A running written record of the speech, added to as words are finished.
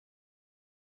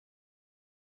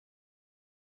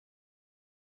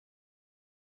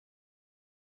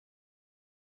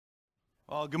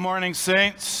Well, good morning,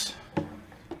 saints. Good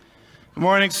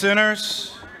morning,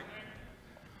 sinners.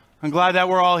 I'm glad that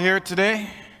we're all here today.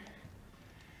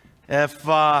 If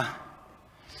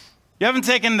you haven't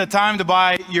taken the time to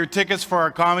buy your tickets for our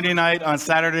comedy night on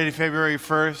Saturday, February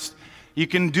 1st, you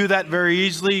can do that very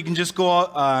easily. You can just go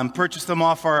out and purchase them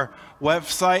off our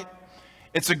website.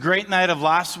 It's a great night of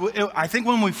laughs. I think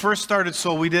when we first started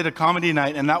Soul, we did a comedy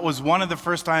night, and that was one of the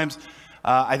first times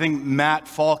I think Matt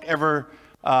Falk ever...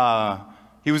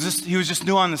 He was just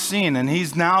new on the scene, and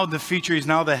he's now the feature. He's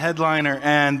now the headliner,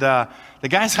 and the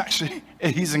guy's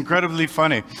he's incredibly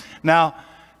funny. Now,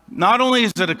 not only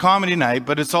is it a comedy night,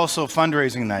 but it's also a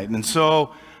fundraising night. And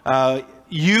so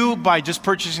you, by just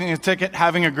purchasing a ticket,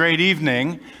 having a great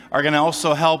evening, are going to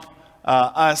also help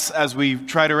us as we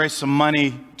try to raise some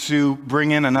money to bring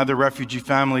in another refugee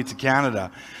family to Canada.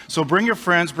 So bring your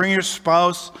friends, bring your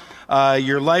spouse,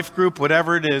 your life group,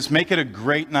 whatever it is. Make it a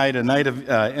great night, a night of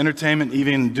entertainment,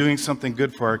 even doing something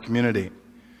good for our community.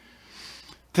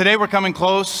 Today we're coming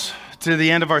close to the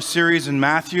end of our series in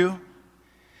Matthew.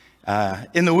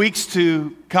 In the weeks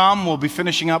to come, we'll be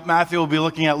finishing up Matthew. We'll be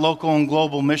looking at local and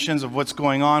global missions of what's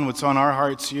going on, what's on our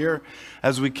hearts here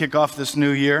as we kick off this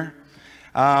new year.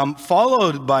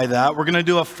 Followed by that, we're going to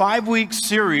do a 5-week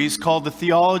series called The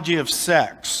Theology of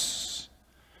Sex.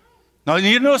 Now,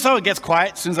 you notice how it gets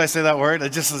quiet as soon as I say that word?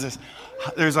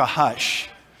 There's a hush.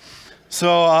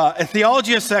 So, a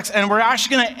theology of sex, and we're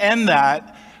actually going to end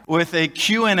that with a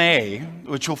Q&A,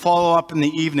 which will follow up in the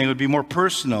evening. It would be more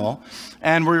personal,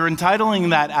 and we're entitling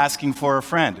that Asking for a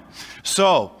Friend.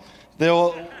 So,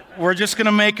 we're just going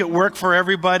to make it work for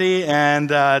everybody, and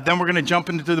then we're going to jump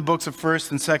into the books of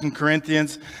 1st and 2nd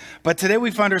Corinthians. But today we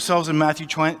find ourselves in Matthew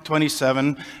 27,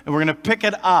 and we're going to pick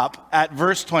it up at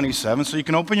verse 27, so you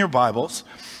can open your Bibles,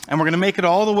 and we're going to make it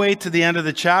all the way to the end of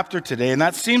the chapter today. And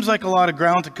that seems like a lot of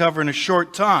ground to cover in a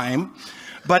short time,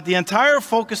 but the entire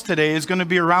focus today is going to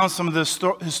be around some of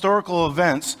the historical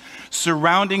events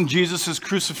surrounding Jesus'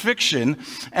 crucifixion,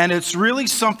 and it's really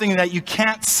something that you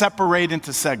can't separate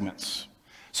into segments.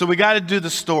 So we got to do the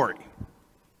story.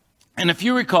 And if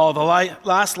you recall, the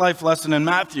last life lesson in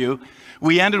Matthew,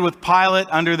 we ended with Pilate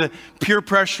under the peer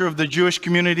pressure of the Jewish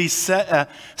community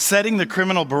setting the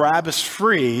criminal Barabbas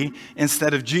free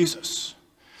instead of Jesus.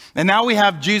 And now we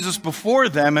have Jesus before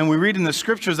them, and we read in the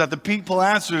scriptures that the people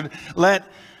answered, "Let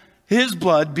his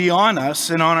blood be on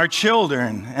us and on our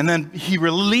children." And then he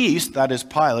released, that is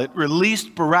Pilate,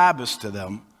 released Barabbas to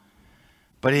them.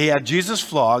 But he had Jesus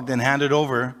flogged and handed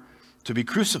over to be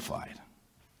crucified.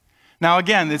 Now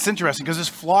again, it's interesting because this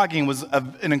flogging was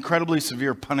an incredibly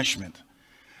severe punishment.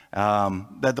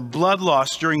 That the blood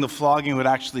loss during the flogging would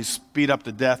actually speed up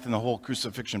the death in the whole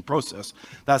crucifixion process.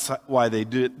 That's why they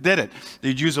did it.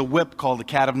 They'd use a whip called the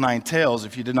cat of nine tails.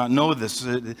 If you did not know this,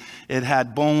 it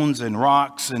had bones and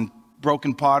rocks and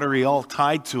broken pottery all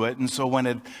tied to it. And so when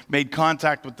it made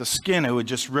contact with the skin, it would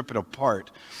just rip it apart.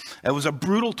 It was a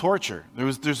brutal torture.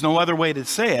 There's no other way to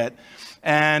say it.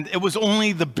 And it was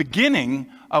only the beginning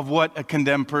of what a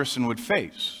condemned person would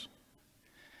face.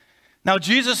 Now,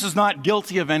 Jesus is not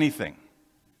guilty of anything.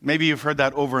 Maybe you've heard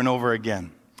that over and over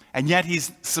again. And yet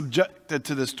he's subjected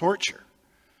to this torture.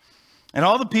 And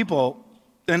all the people,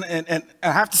 and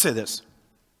I have to say this,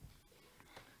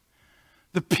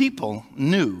 the people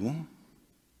knew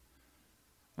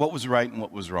what was right and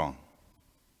what was wrong.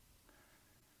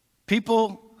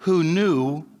 People who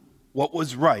knew what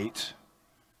was right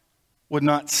would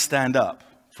not stand up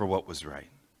for what was right.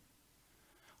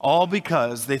 All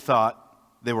because they thought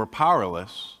they were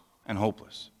powerless and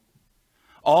hopeless.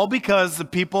 All because the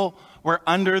people were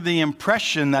under the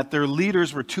impression that their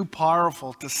leaders were too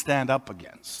powerful to stand up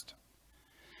against.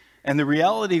 And the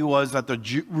reality was that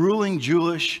the ruling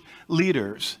Jewish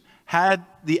leaders had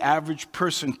the average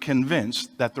person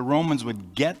convinced that the Romans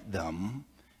would get them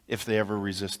if they ever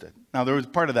resisted. Now, there was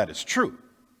part of that is true.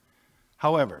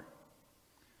 However,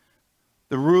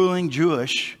 the ruling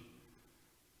Jewish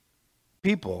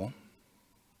people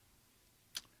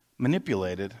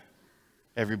manipulated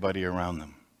everybody around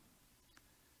them.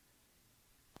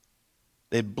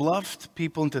 They bluffed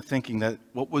people into thinking that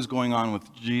what was going on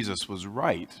with Jesus was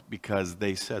right because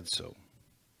they said so.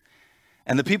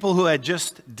 And the people who had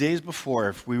just days before,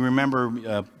 if we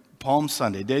remember Palm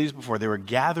Sunday, days before, they were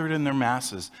gathered in their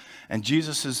masses, and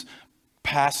Jesus is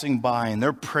passing by, and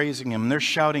they're praising him, and they're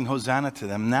shouting Hosanna to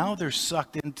them. Now they're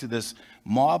sucked into this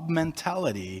mob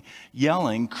mentality,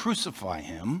 yelling, "Crucify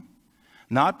him,"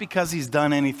 not because he's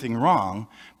done anything wrong,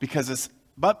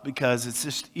 but because it's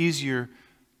just easier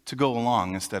to go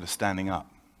along instead of standing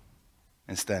up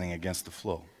and standing against the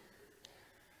flow.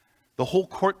 The whole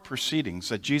court proceedings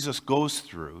that Jesus goes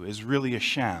through is really a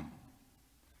sham.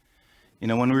 You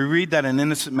know, when we read that an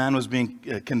innocent man was being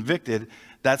convicted,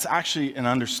 that's actually an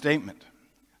understatement.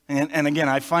 And again,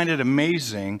 I find it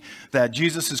amazing that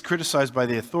Jesus is criticized by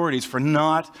the authorities for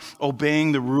not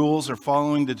obeying the rules or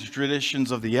following the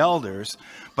traditions of the elders,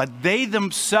 but they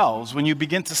themselves, when you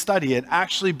begin to study it,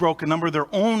 actually broke a number of their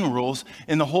own rules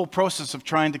in the whole process of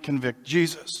trying to convict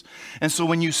Jesus. And so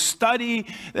when you study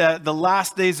the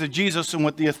last days of Jesus and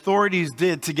what the authorities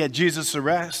did to get Jesus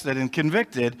arrested and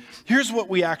convicted, here's what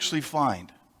we actually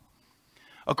find.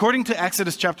 According to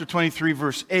Exodus chapter 23,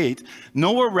 verse 8,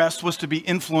 no arrest was to be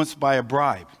influenced by a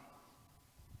bribe.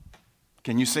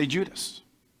 Can you say Judas?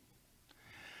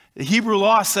 The Hebrew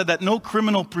law said that no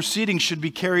criminal proceeding should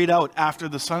be carried out after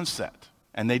the sunset,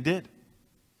 and they did.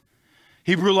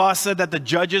 Hebrew law said that the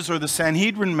judges or the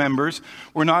Sanhedrin members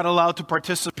were not allowed to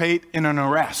participate in an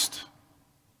arrest,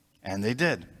 and they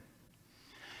did.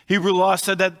 Hebrew law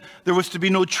said that there was to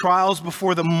be no trials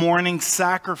before the morning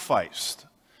sacrifice.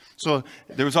 So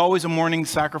there was always a morning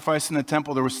sacrifice in the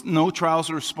temple. There was no trials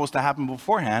that were supposed to happen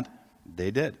beforehand.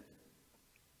 They did.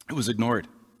 It was ignored.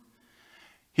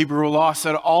 Hebrew law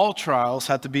said all trials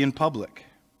had to be in public.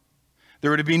 There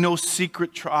were to be no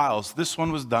secret trials. This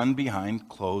one was done behind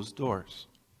closed doors.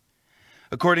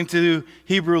 According to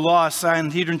Hebrew law,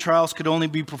 Sanhedrin trials could only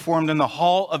be performed in the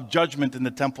hall of judgment in the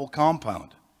temple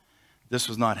compound. This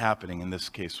was not happening in this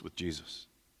case with Jesus.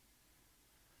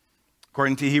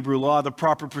 According to Hebrew law, the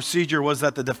proper procedure was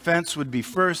that the defense would be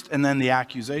first and then the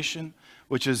accusation,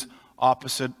 which is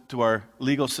opposite to our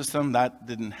legal system. That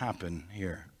didn't happen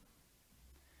here.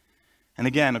 And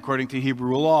again, according to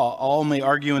Hebrew law, all may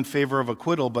argue in favor of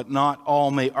acquittal, but not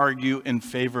all may argue in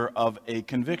favor of a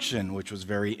conviction, which was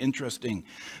very interesting.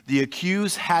 The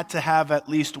accused had to have at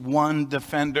least one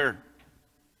defender.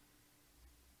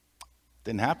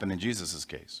 Didn't happen in Jesus'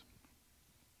 case.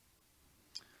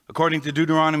 According to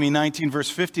Deuteronomy 19, verse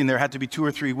 15, there had to be 2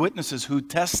 or 3 witnesses whose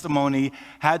testimony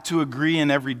had to agree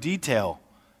in every detail.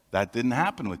 That didn't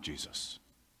happen with Jesus.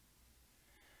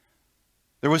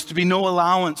 There was to be no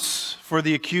allowance for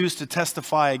the accused to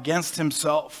testify against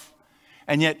himself.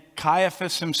 And yet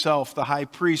Caiaphas himself, the high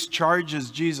priest, charges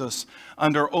Jesus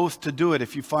under oath to do it.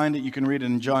 If you find it, you can read it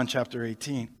in John chapter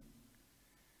 18.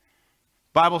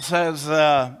 Bible says,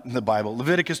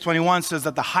 Leviticus 21 says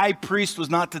that the high priest was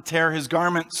not to tear his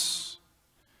garments.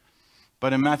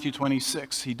 But in Matthew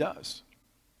 26, he does.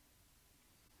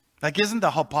 Like, isn't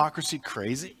the hypocrisy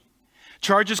crazy?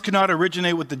 Charges cannot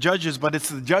originate with the judges, but it's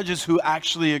the judges who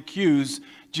actually accuse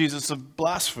Jesus of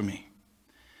blasphemy.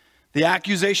 The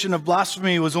accusation of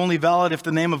blasphemy was only valid if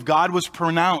the name of God was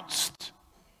pronounced.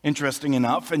 Interesting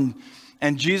enough.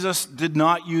 And Jesus did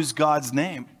not use God's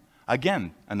name.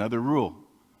 Again, another rule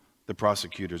the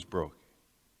prosecutors broke.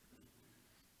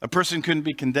 A person couldn't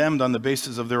be condemned on the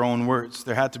basis of their own words.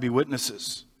 There had to be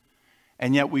witnesses.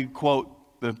 And yet we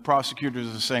quote, the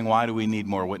prosecutors are saying, why do we need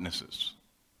more witnesses?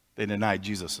 They denied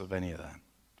Jesus of any of that.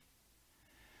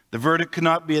 The verdict could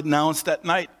not be announced at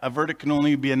night. A verdict can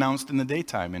only be announced in the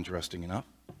daytime, interesting enough.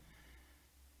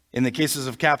 In the cases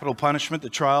of capital punishment, the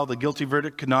trial, the guilty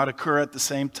verdict could not occur at the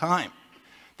same time.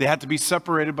 They had to be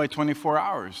separated by 24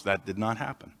 hours. That did not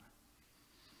happen.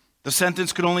 The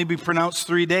sentence could only be pronounced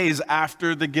 3 days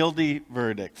after the guilty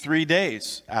verdict. 3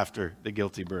 days after the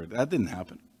guilty verdict. That didn't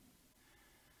happen.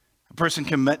 A person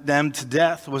condemned to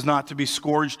death was not to be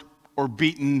scourged or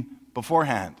beaten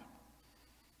beforehand.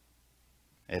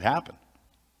 It happened.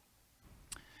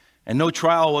 And no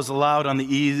trial was allowed on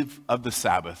the eve of the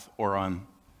Sabbath or on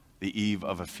the eve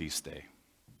of a feast day.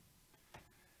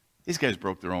 These guys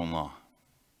broke their own law.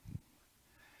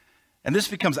 And this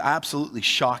becomes absolutely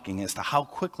shocking as to how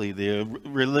quickly the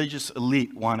religious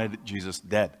elite wanted Jesus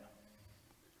dead.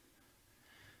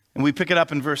 And we pick it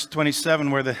up in verse 27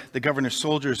 where the governor's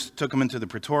soldiers took him into the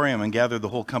praetorium and gathered the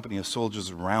whole company of soldiers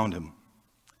around him.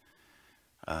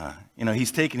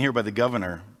 He's taken here by the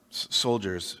governor's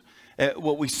soldiers.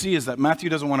 What we see is that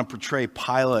Matthew doesn't want to portray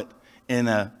Pilate in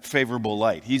a favorable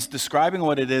light. He's describing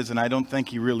what it is, and I don't think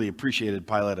he really appreciated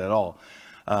Pilate at all.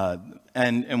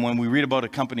 And when we read about a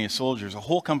company of soldiers, a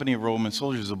whole company of Roman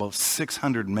soldiers is about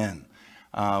 600 men.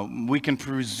 We can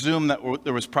presume that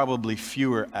there was probably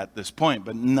fewer at this point,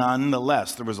 but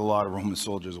nonetheless, there was a lot of Roman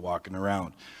soldiers walking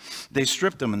around. They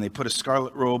stripped him and they put a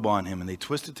scarlet robe on him and they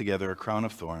twisted together a crown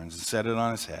of thorns and set it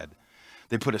on his head.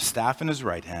 They put a staff in his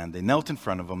right hand. They knelt in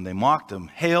front of him. They mocked him.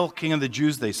 "Hail, King of the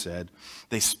Jews," they said.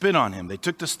 They spit on him. They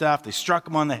took the staff. They struck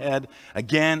him on the head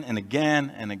again and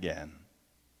again and again.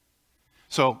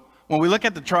 So when we look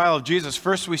at the trial of Jesus,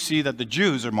 first we see that the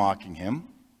Jews are mocking him.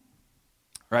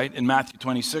 Right? In Matthew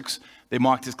 26, they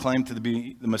mocked his claim to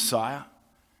be the Messiah.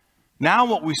 Now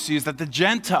what we see is that the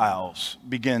Gentiles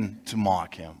begin to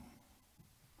mock him,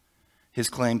 his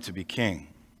claim to be king.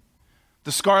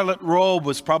 The scarlet robe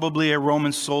was probably a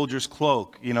Roman soldier's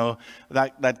cloak. You know,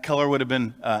 that color would have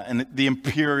been the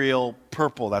imperial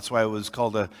purple. That's why it was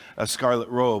called a scarlet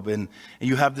robe. And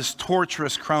you have this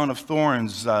torturous crown of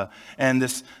thorns, and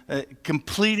this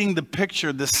completing the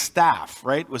picture, the staff,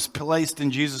 right, was placed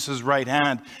in Jesus' right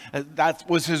hand. That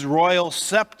was his royal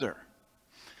scepter.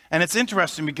 And it's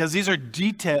interesting because these are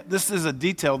detail. This is a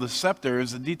detail. The scepter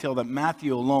is a detail that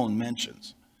Matthew alone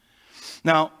mentions.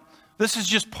 Now, this is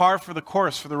just par for the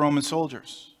course for the Roman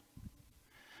soldiers.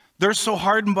 They're so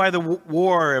hardened by the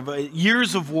war, of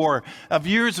years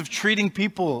of treating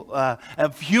people,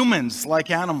 of humans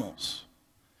like animals.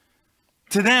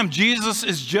 To them, Jesus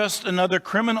is just another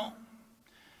criminal.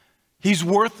 He's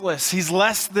worthless. He's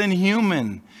less than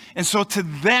human. And so to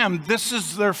them, this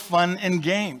is their fun and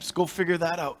games. Go figure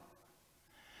that out.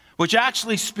 Which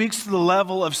actually speaks to the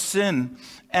level of sin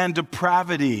and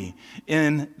depravity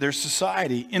in their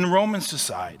society, in Roman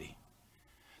society.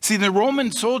 See, the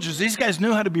Roman soldiers, these guys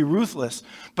knew how to be ruthless,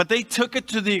 but they took it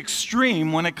to the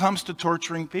extreme when it comes to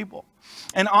torturing people.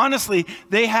 And honestly,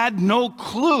 they had no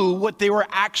clue what they were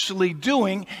actually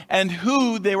doing and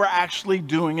who they were actually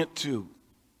doing it to.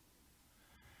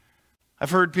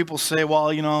 I've heard people say,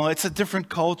 well, you know, it's a different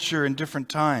culture in different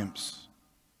times.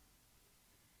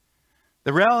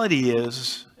 The reality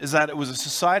is that it was a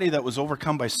society that was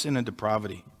overcome by sin and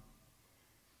depravity,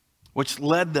 which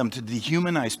led them to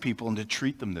dehumanize people and to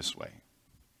treat them this way.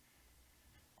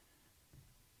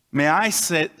 May I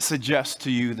suggest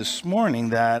to you this morning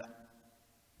that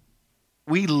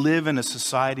we live in a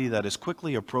society that is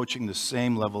quickly approaching the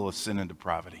same level of sin and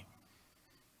depravity.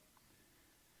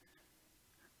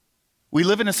 We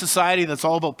live in a society that's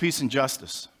all about peace and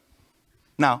justice.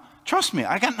 Now, trust me,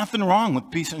 I got nothing wrong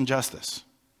with peace and justice.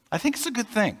 I think it's a good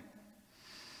thing.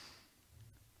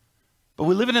 But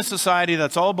we live in a society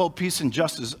that's all about peace and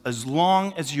justice as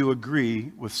long as you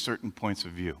agree with certain points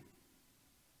of view.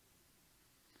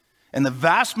 And the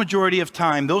vast majority of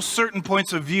time, those certain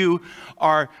points of view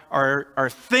are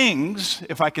things,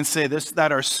 if I can say this,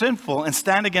 that are sinful and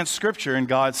stand against Scripture and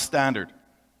God's standard.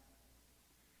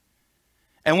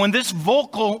 And when this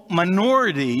vocal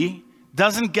minority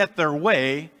doesn't get their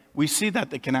way, we see that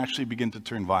they can actually begin to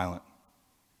turn violent.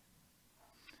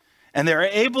 And they're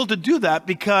able to do that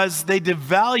because they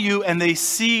devalue and they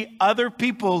see other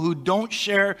people who don't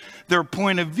share their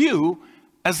point of view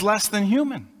as less than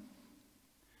human.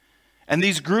 And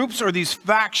these groups or these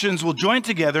factions will join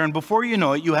together, and before you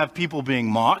know it, you have people being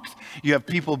mocked, you have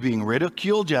people being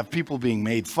ridiculed, you have people being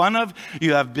made fun of,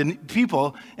 you have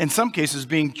people, in some cases,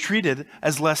 being treated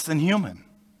as less than human.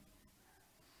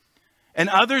 And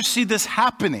others see this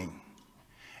happening,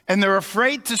 and they're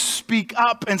afraid to speak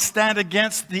up and stand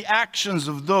against the actions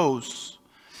of those.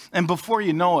 And before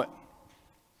you know it,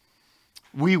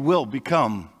 we will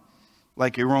become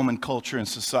like a Roman culture and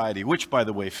society, which, by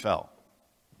the way, fell.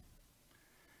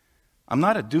 I'm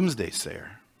not a doomsday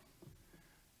sayer.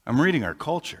 I'm reading our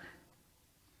culture.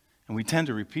 And we tend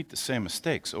to repeat the same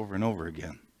mistakes over and over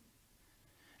again.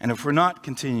 And if we're not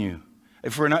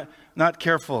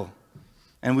careful,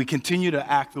 and we continue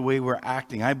to act the way we're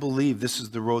acting, I believe this is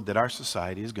the road that our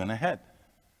society is going to head.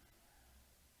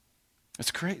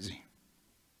 It's crazy.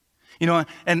 You know,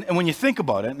 and when you think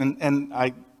about it, and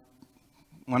I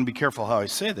want to be careful how I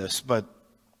say this, but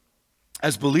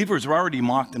as believers, we're already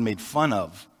mocked and made fun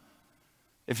of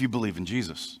if you believe in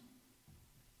Jesus.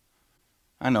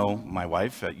 I know my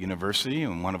wife at university,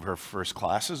 in one of her first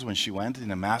classes when she went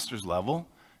in a master's level,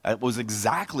 that was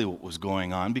exactly what was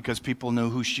going on because people knew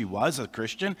who she was, a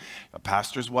Christian, a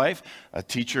pastor's wife, a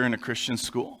teacher in a Christian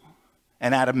school.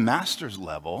 And at a master's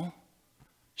level,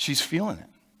 she's feeling it.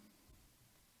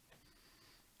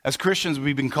 As Christians,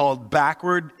 we've been called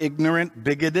backward, ignorant,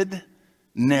 bigoted,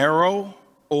 narrow,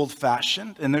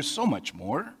 old-fashioned, and there's so much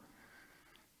more.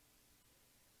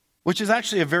 Which is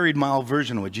actually a very mild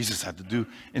version of what Jesus had to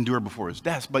endure before his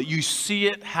death. But you see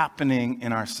it happening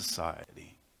in our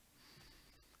society.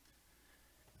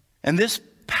 And this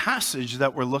passage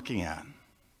that we're looking at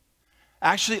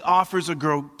actually offers a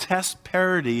grotesque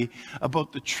parody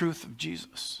about the truth of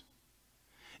Jesus.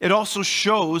 It also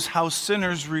shows how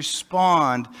sinners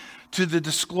respond to the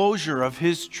disclosure of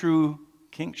his true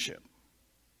kingship.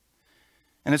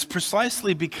 And it's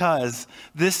precisely because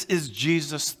this is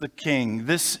Jesus the King.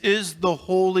 This is the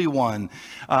Holy One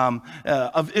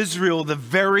of Israel, the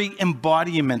very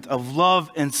embodiment of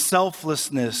love and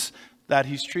selflessness, that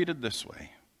he's treated this way.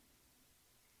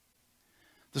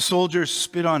 The soldiers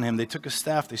spit on him. They took a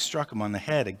staff. They struck him on the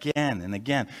head again and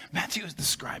again. Matthew is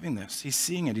describing this. He's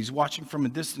seeing it. He's watching from a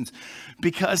distance.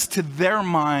 Because to their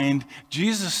mind,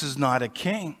 Jesus is not a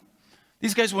king.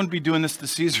 These guys wouldn't be doing this to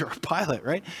Caesar or Pilate,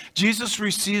 right? Jesus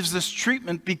receives this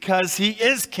treatment because he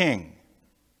is king.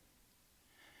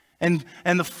 And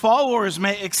the followers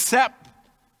may accept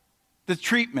the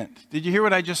treatment. Did you hear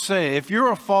what I just say? If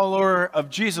you're a follower of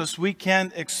Jesus, we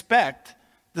can expect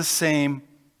the same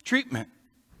treatment.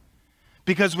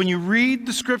 Because when you read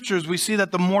the scriptures, we see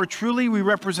that the more truly we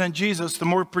represent Jesus, the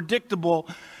more predictable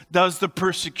does the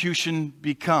persecution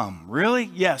become. Really?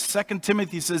 Yes. 2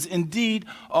 Timothy says, indeed,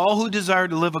 all who desire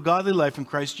to live a godly life in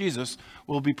Christ Jesus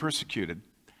will be persecuted.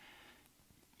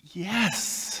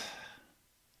 Yes.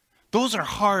 Those are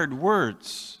hard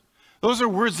words. Those are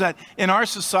words that in our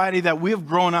society that we have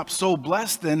grown up so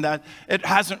blessed in that it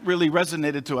hasn't really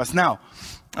resonated to us. Now,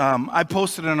 I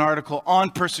posted an article on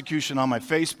persecution on my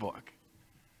Facebook.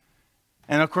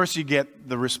 And of course you get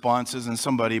the responses, and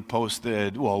somebody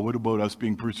posted, well, what about us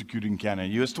being persecuted in Canada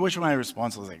and US? To which my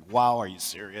response was like, wow, are you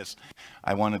serious?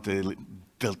 I wanted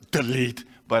to delete,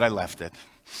 but I left it.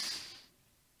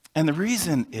 And the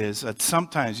reason is that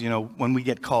sometimes, when we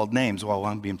get called names, well,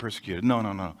 I'm being persecuted.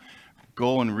 No.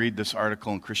 Go and read this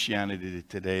article in Christianity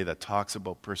Today that talks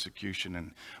about persecution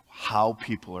and how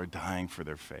people are dying for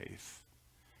their faith.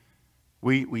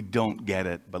 We don't get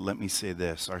it, but let me say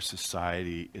this. Our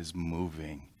society is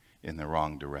moving in the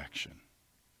wrong direction.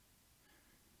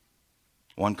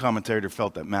 One commentator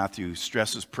felt that Matthew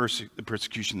stresses the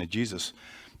persecution of Jesus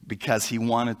because he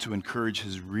wanted to encourage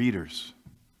his readers.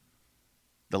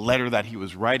 The letter that he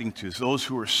was writing to those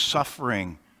who were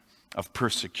suffering of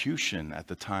persecution at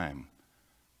the time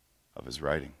of his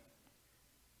writing.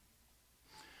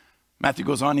 Matthew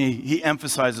goes on, he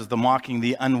emphasizes the mocking,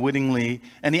 the unwittingly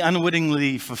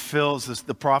fulfills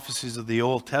the prophecies of the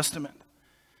Old Testament.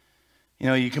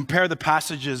 You compare the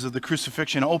passages of the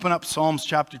crucifixion, open up Psalms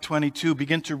chapter 22,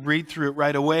 begin to read through it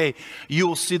right away. You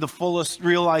will see the fullest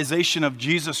realization of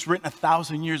Jesus written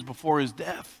 1,000 years before his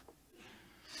death.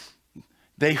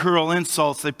 They hurl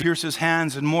insults, they pierce his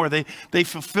hands and more. They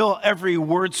fulfill every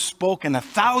word spoken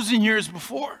 1,000 years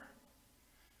before.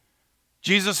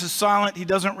 Jesus is silent. He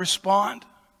doesn't respond.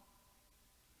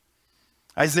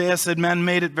 Isaiah said men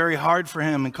made it very hard for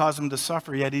him and caused him to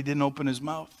suffer, yet he didn't open his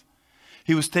mouth.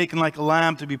 He was taken like a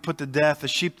lamb to be put to death. A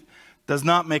sheep does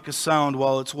not make a sound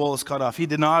while its wool is cut off. He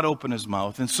did not open his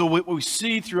mouth. And so what we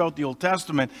see throughout the Old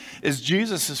Testament is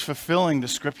Jesus is fulfilling the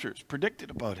scriptures predicted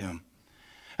about him.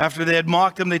 After they had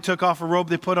mocked him, they took off a robe,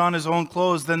 they put on his own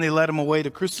clothes, then they led him away to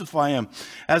crucify him.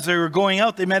 As they were going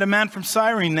out, they met a man from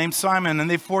Cyrene named Simon, and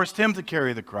they forced him to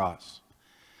carry the cross.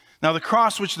 Now, the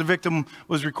cross which the victim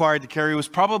was required to carry was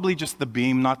probably just the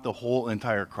beam, not the whole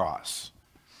entire cross.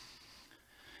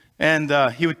 And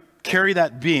he would carry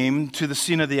that beam to the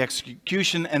scene of the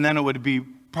execution, and then it would be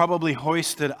probably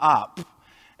hoisted up.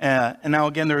 And now,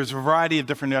 again, there's a variety of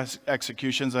different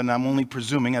executions, and I'm only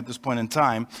presuming at this point in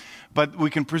time. But we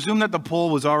can presume that the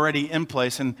pole was already in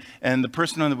place, and the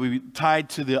person that would be tied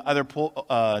to the other pole,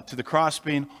 to the cross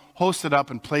beam, hoisted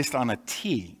up and placed on a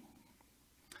T.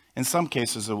 In some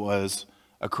cases, it was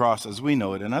a cross as we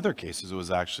know it. In other cases, it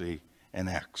was actually an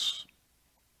X.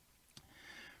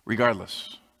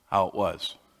 Regardless how it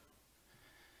was.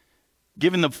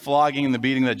 Given the flogging and the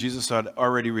beating that Jesus had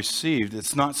already received,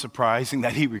 it's not surprising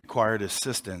that he required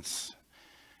assistance.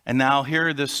 And now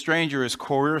here this stranger is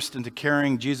coerced into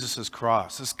carrying Jesus'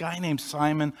 cross. This guy named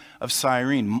Simon of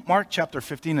Cyrene. Mark chapter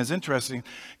 15 is interesting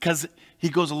because he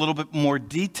goes a little bit more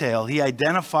detail. He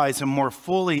identifies him more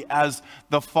fully as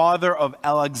the father of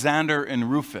Alexander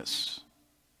and Rufus.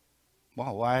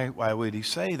 Well, why would he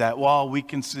say that? Well, we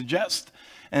can suggest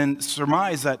and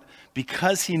surmise that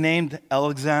because he named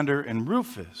Alexander and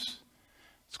Rufus,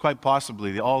 it's quite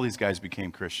possibly that all these guys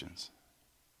became Christians.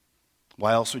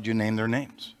 Why else would you name their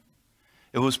names?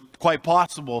 It was quite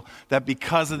possible that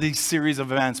because of these series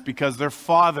of events, because their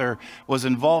father was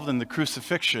involved in the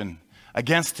crucifixion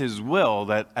against his will,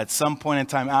 that at some point in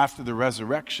time after the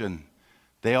resurrection,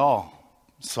 they all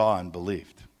saw and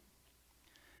believed.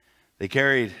 They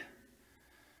came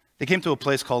to a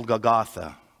place called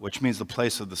Golgotha, which means the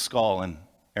place of the skull in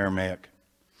Aramaic.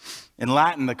 In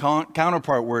Latin, the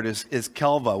counterpart word is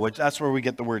Calva, which that's where we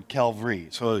get the word Calvary.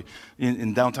 So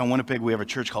in downtown Winnipeg, we have a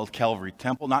church called Calvary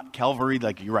Temple. Not Calvary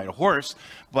like you ride a horse,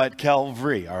 but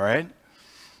Calvary, all right?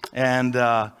 And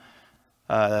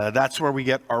that's where we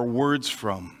get our words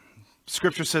from.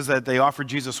 Scripture says that they offered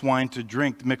Jesus wine to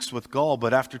drink mixed with gall,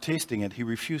 but after tasting it, he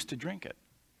refused to drink it.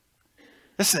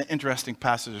 This is an interesting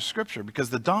passage of Scripture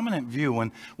because the dominant view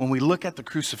when we look at the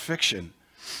crucifixion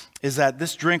is that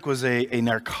this drink was a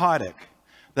narcotic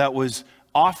that was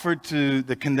offered to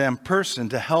the condemned person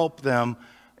to help them,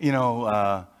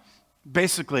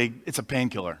 basically it's a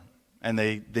painkiller, and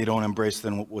they don't embrace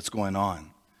then what's going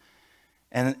on.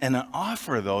 And an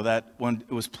offer, though, that when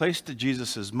it was placed to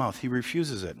Jesus' mouth, he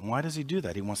refuses it. And why does he do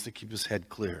that? He wants to keep his head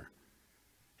clear.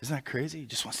 Isn't that crazy? He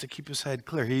just wants to keep his head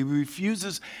clear. He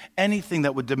refuses anything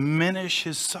that would diminish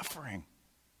his suffering.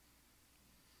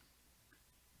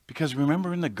 Because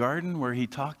remember in the garden where he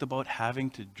talked about having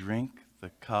to drink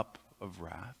the cup of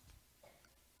wrath?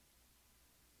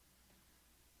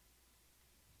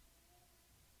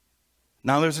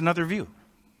 Now there's another view.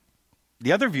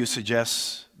 The other view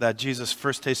suggests that Jesus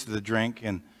first tasted the drink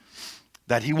and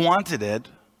that he wanted it,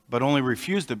 but only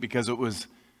refused it because it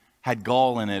had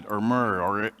gall in it or myrrh,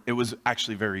 or it was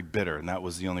actually very bitter, and that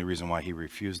was the only reason why he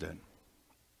refused it.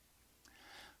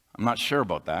 I'm not sure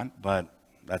about that, but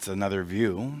that's another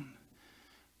view.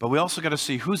 But we also got to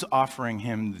see who's offering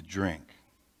him the drink.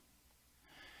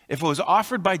 If it was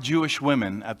offered by Jewish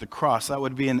women at the cross, that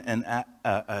would be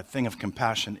a thing of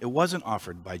compassion. It wasn't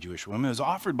offered by Jewish women. It was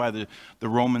offered by the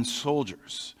Roman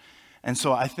soldiers. And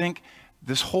so I think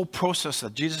this whole process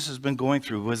that Jesus has been going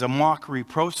through was a mockery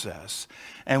process.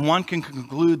 And one can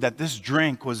conclude that this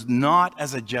drink was not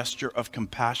as a gesture of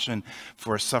compassion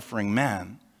for a suffering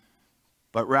man,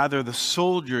 but rather the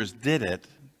soldiers did it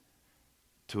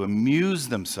to amuse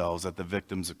themselves at the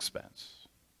victim's expense.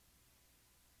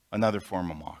 Another form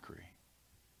of mockery.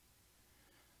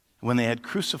 When they had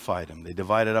crucified him, they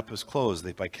divided up his clothes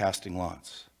by casting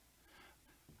lots.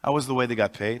 That was the way they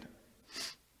got paid.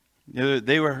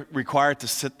 They were required to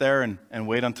sit there and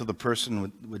wait until the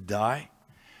person would die.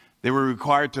 They were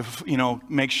required to,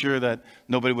 make sure that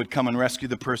nobody would come and rescue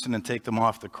the person and take them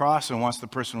off the cross. And once the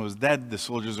person was dead, the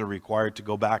soldiers are required to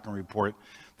go back and report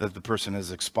that the person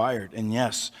has expired. And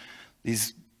yes,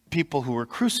 these people who were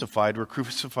crucified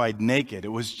naked. It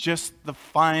was just the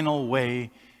final way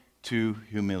to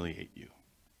humiliate you.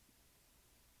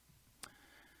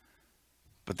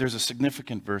 But there's a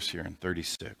significant verse here in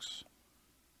 36.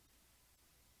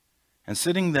 And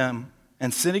sitting down,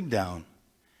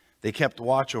 they kept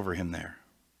watch over him there.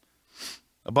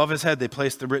 Above his head, they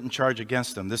placed the written charge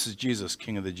against him. This is Jesus,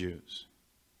 King of the Jews.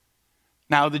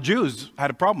 Now, the Jews had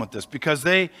a problem with this because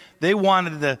they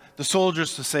wanted the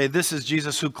soldiers to say, this is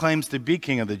Jesus who claims to be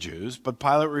King of the Jews, but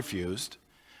Pilate refused.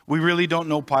 We really don't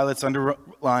know Pilate's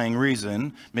underlying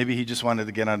reason. Maybe he just wanted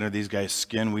to get under these guys'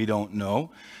 skin. We don't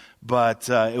know. But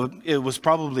it was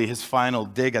probably his final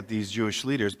dig at these Jewish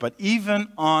leaders. But even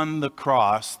on the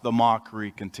cross, the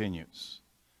mockery continues.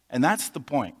 And that's the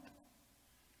point.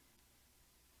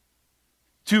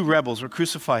 Two rebels were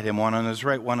crucified him, one on his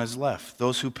right, one on his left.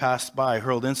 Those who passed by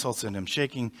hurled insults at him,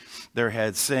 shaking their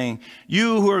heads, saying,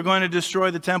 "You who are going to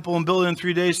destroy the temple and build it in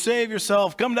 3 days, save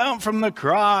yourself. Come down from the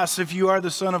cross if you are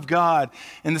the Son of God."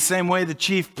 In the same way, the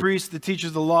chief priests, the teachers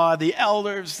of the law, the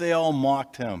elders, they all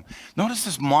mocked him. Notice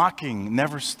this mocking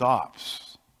never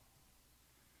stops.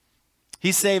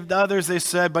 He saved others, they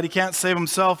said, but he can't save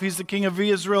himself. He's the King of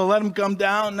Israel. Let him come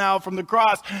down now from the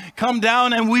cross. Come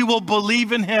down and we will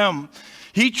believe in him.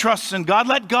 He trusts in God.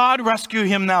 Let God rescue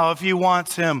him now if he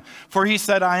wants him. For he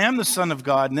said, "I am the Son of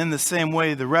God." And in the same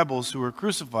way, the rebels who were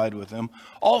crucified with him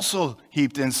also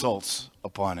heaped insults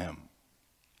upon him.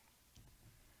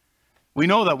 We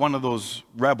know that one of those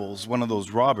rebels, one of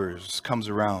those robbers, comes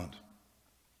around.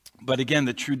 But again,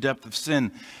 the true depth of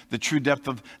sin, the true depth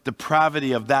of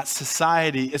depravity of that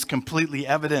society is completely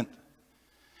evident.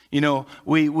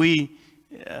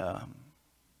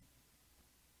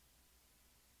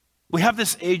 We have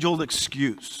this age-old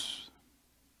excuse,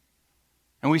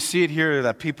 and we see it here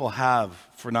that people have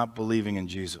for not believing in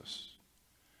Jesus.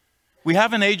 We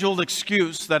have an age-old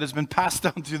excuse that has been passed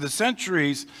down through the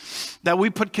centuries that we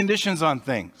put conditions on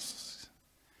things.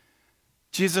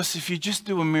 Jesus, if you just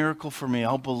do a miracle for me,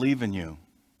 I'll believe in you.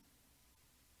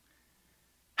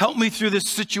 Help me through this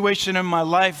situation in my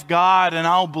life, God, and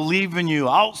I'll believe in you.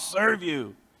 I'll serve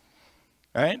you.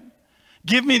 Right?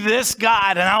 Give me this,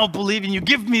 God, and I'll believe in you.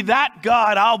 Give me that,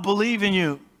 God, I'll believe in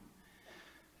you.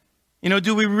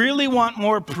 Do we really want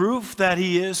more proof that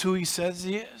he is who he says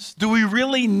he is? Do we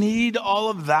really need all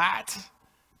of that?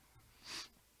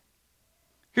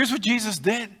 Here's what Jesus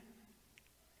did.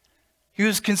 He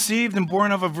was conceived and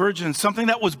born of a virgin, something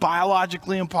that was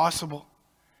biologically impossible.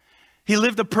 He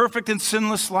lived a perfect and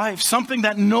sinless life, something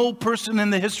that no person in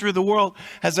the history of the world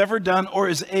has ever done or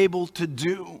is able to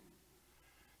do.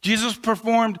 Jesus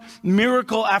performed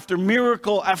miracle after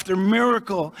miracle after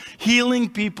miracle, healing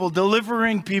people,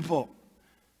 delivering people.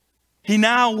 He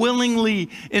now willingly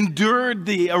endured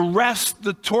the arrest,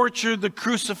 the torture, the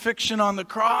crucifixion on the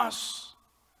cross.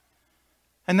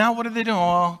 And now what are they doing?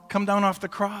 Oh, come down off the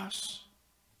cross.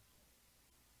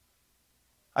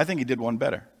 I think he did one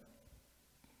better.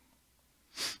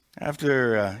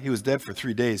 After he was dead for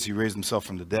 3 days, he raised himself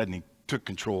from the dead and he took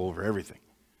control over everything.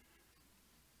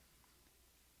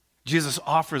 Jesus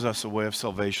offers us a way of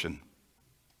salvation.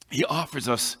 He offers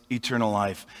us eternal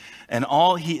life. And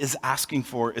all he is asking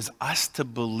for is us to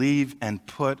believe and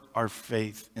put our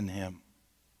faith in him.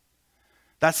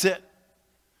 That's it.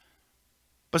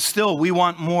 But still, we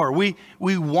want more. We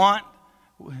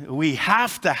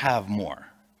have to have more.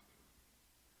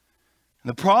 And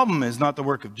the problem is not the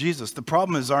work of Jesus. The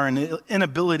problem is our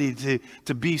inability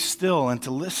to be still and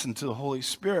to listen to the Holy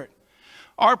Spirit.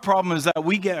 Our problem is that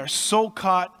we get so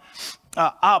caught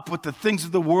up with the things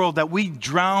of the world that we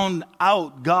drown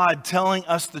out God telling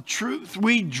us the truth.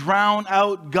 We drown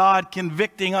out God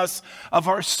convicting us of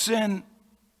our sin.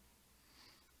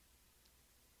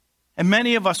 And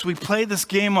many of us, we play this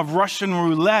game of Russian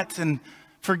roulette, and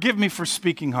forgive me for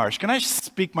speaking harsh. Can I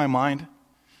speak my mind?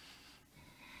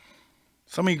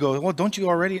 Some of you go, well, don't you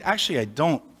already? Actually, I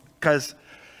don't, because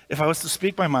if I was to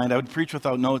speak my mind, I would preach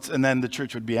without notes, and then the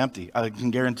church would be empty. I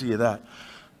can guarantee you that.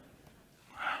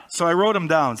 So I wrote them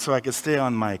down so I could stay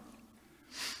on mic.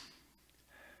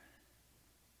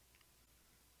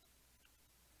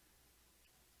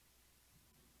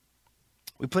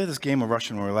 We play this game of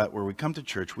Russian roulette where we come to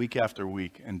church week after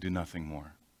week and do nothing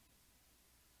more.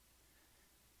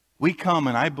 We come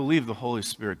and I believe the Holy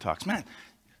Spirit talks. Man,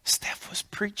 Steph was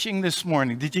preaching this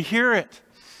morning. Did you hear it?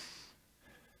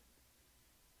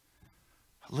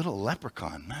 A little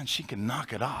leprechaun. Man, she can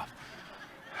knock it off.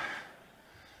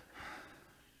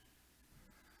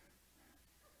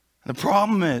 The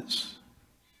problem is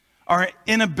our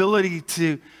inability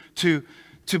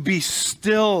to be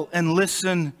still and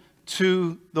listen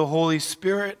to the Holy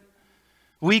Spirit.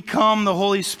 We come, the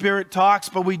Holy Spirit talks,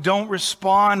 but we don't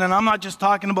respond. And I'm not just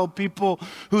talking about people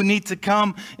who need to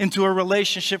come into a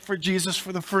relationship for Jesus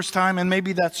for the first time, and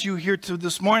maybe that's you here too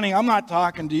this morning. I'm not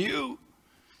talking to you.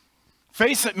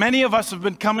 Face it, many of us have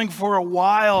been coming for a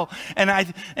while, and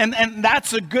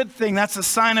that's a good thing. That's a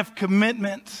sign of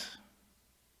commitment.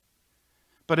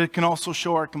 But it can also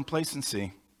show our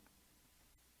complacency.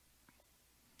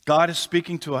 God is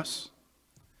speaking to us.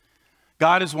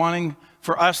 God is wanting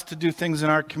for us to do things in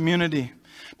our community.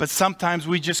 But sometimes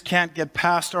we just can't get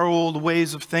past our old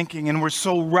ways of thinking, and we're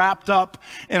so wrapped up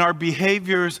in our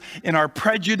behaviors, in our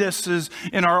prejudices,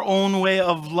 in our own way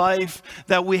of life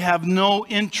that we have no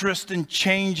interest in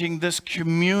changing this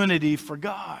community for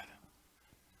God.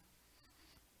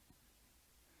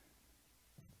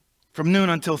 From noon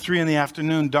until 3 in the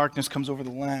afternoon, darkness comes over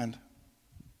the land.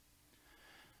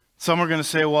 Some are going to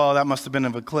say, well, that must have been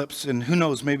an eclipse, and who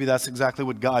knows, maybe that's exactly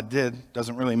what God did.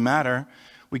 Doesn't really matter.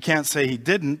 We can't say he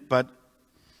didn't, but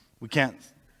we can't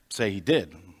say he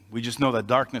did. We just know that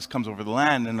darkness comes over the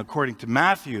land, and according to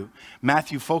Matthew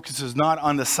focuses not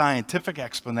on the scientific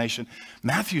explanation.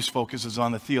 Matthew's focus is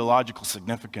on the theological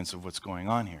significance of what's going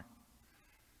on here.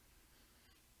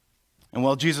 And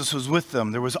while Jesus was with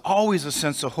them, there was always a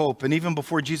sense of hope. And even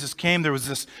before Jesus came, there was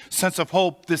this sense of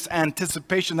hope, this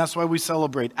anticipation. That's why we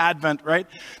celebrate Advent, right?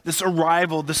 This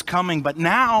arrival, this coming. But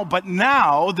now,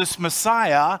 this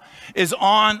Messiah is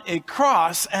on a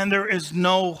cross and there is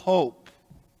no hope.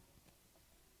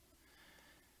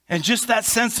 And just that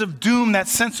sense of doom, that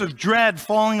sense of dread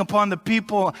falling upon the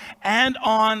people and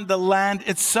on the land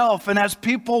itself. And as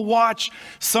people watch,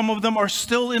 some of them are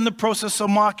still in the process of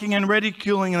mocking and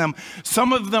ridiculing them.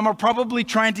 Some of them are probably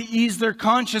trying to ease their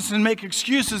conscience and make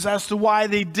excuses as to why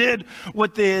they did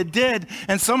what they did.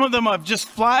 And some of them have just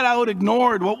flat out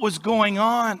ignored what was going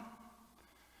on.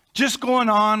 Just going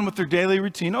on with their daily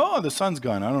routine. Oh, the sun's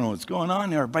gone. I don't know what's going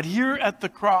on here. But here at the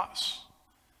cross,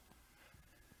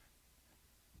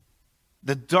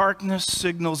 the darkness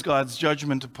signals God's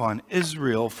judgment upon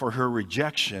Israel for her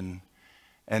rejection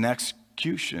and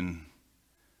execution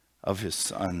of his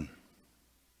son.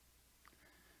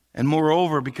 And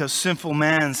moreover, because sinful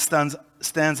man stands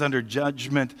under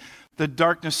judgment, the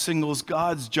darkness signals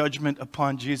God's judgment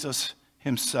upon Jesus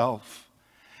himself.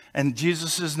 And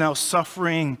Jesus is now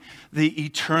suffering the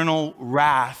eternal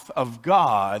wrath of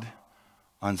God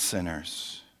on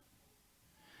sinners.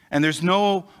 And there's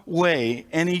no way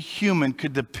any human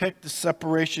could depict the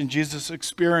separation Jesus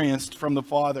experienced from the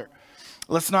Father.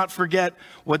 Let's not forget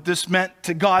what this meant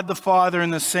to God the Father in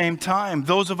the same time.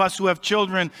 Those of us who have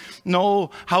children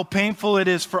know how painful it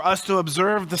is for us to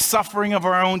observe the suffering of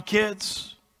our own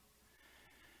kids.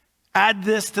 Add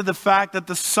this to the fact that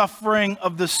the suffering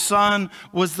of the Son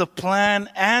was the plan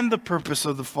and the purpose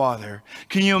of the Father.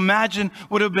 Can you imagine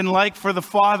what it would have been like for the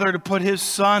Father to put his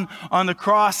Son on the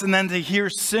cross and then to hear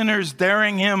sinners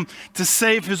daring him to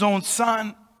save his own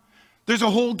Son? There's a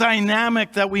whole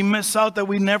dynamic that we miss out, that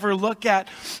we never look at.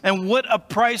 And what a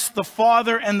price the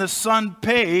Father and the Son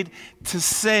paid to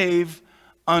save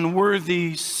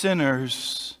unworthy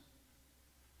sinners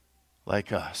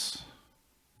like us.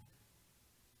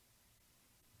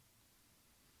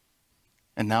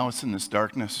 And now it's in this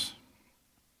darkness.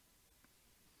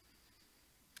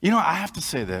 You know, I have to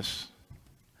say this.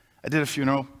 I did a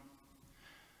funeral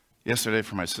yesterday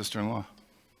for my sister-in-law.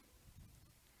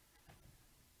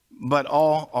 But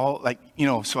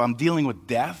so I'm dealing with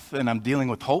death and I'm dealing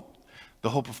with hope, the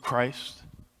hope of Christ,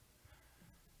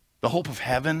 the hope of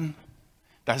heaven.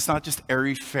 That's not just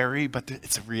airy-fairy, but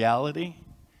it's a reality.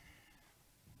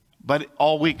 But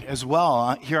all week as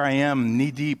well, here I am,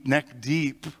 knee-deep,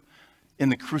 neck-deep in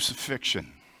the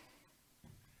crucifixion.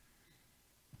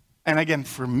 And again,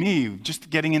 for me,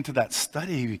 just getting into that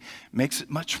study makes it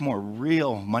much more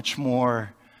real, much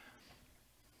more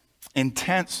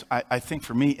intense. I think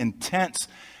for me, intense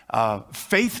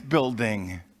faith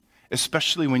building,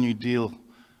 especially when you deal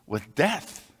with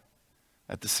death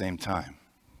at the same time.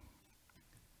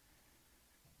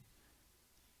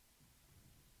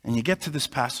 And you get to this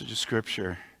passage of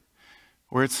Scripture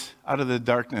where it's out of the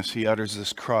darkness, he utters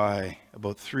this cry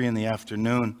about 3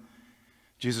 p.m.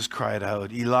 Jesus cried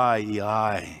out, Eli,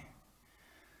 Eli,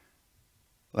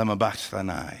 lema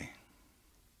sabachthani,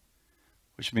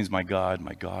 which means, my God,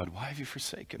 why have you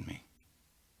forsaken me?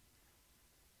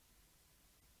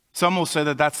 Some will say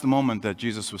that that's the moment that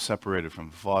Jesus was separated from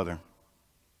the Father.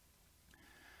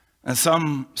 And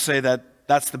some say that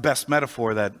that's the best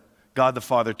metaphor, that God the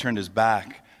Father turned his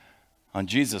back on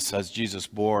Jesus as Jesus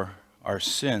bore our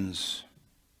sins.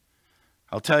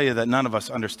 I'll tell you that none of us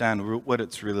understand what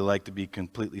it's really like to be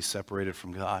completely separated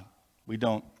from God. We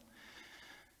don't.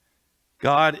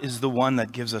 God is the one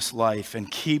that gives us life and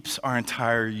keeps our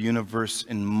entire universe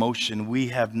in motion. We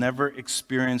have never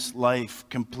experienced life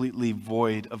completely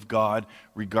void of God,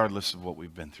 regardless of what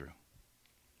we've been through.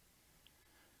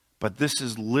 But this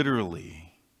is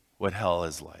literally what hell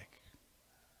is like.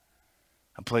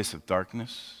 A place of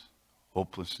darkness,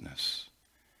 hopelessness,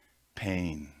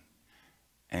 pain,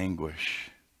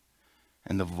 anguish,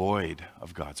 and the void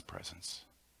of God's presence.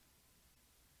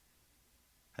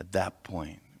 At that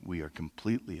point, we are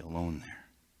completely alone there.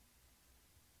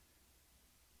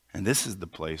 And this is the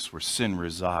place where sin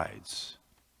resides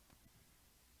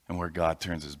and where God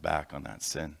turns his back on that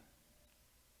sin.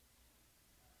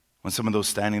 When some of those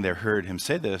standing there heard him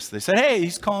say this, they said, "Hey,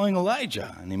 he's calling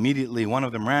Elijah." And immediately one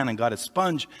of them ran and got a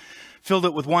sponge, filled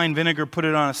it with wine vinegar, put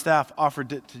it on a staff,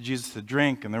 offered it to Jesus to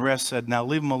drink. And the rest said, "Now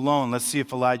leave him alone. Let's see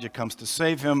if Elijah comes to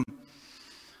save him."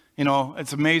 You know,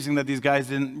 it's amazing that these guys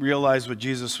didn't realize what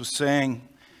Jesus was saying.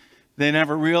 They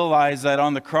never realized that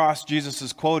on the cross, Jesus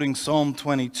is quoting Psalm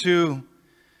 22.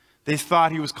 They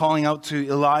thought he was calling out to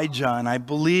Elijah. And I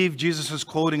believe Jesus'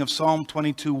 quoting of Psalm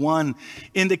 22:1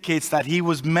 indicates that he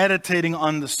was meditating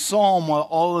on the psalm while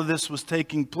all of this was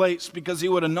taking place, because he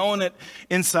would have known it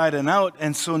inside and out.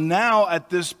 And so now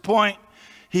at this point,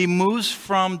 he moves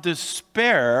from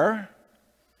despair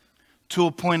to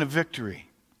a point of victory.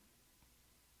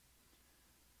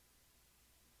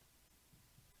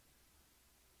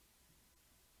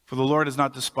 For the Lord has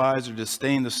not despised or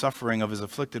disdained the suffering of his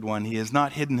afflicted one. He has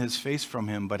not hidden his face from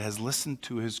him, but has listened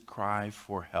to his cry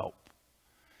for help.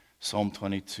 Psalm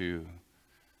 22,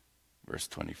 verse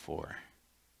 24.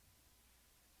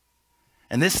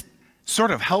 And this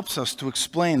sort of helps us to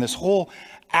explain this whole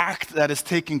act that is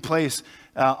taking place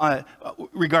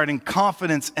regarding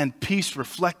confidence and peace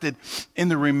reflected in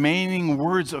the remaining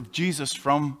words of Jesus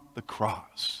from the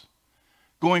cross.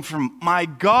 Going from, my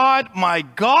God,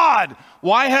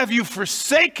 why have you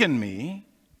forsaken me?"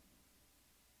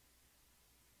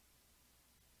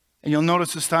 And you'll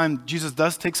notice this time, Jesus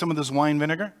does take some of this wine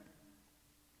vinegar.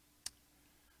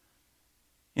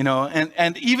 You know,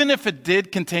 and even if it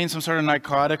did contain some sort of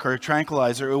narcotic or a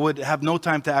tranquilizer, it would have no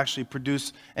time to actually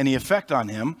produce any effect on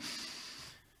him,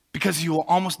 because he will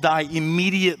almost die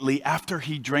immediately after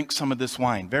he drank some of this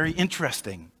wine. Very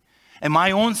interesting. And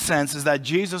my own sense is that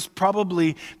Jesus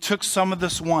probably took some of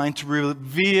this wine to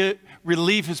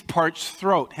relieve his parched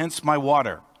throat, hence my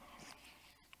water,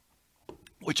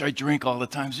 which I drink all the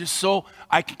time, just so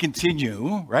I can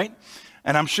continue, right?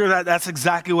 And I'm sure that that's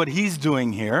exactly what he's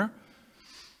doing here.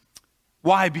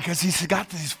 Why? Because he's got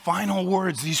these final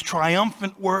words, these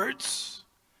triumphant words.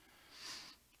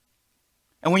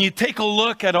 And when you take a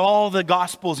look at all the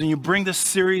Gospels and you bring this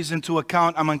series into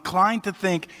account, I'm inclined to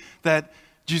think that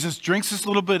Jesus drinks this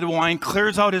little bit of wine,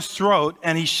 clears out his throat,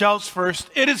 and he shouts first,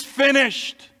 "It is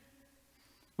finished."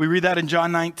 We read that in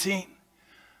John 19,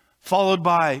 followed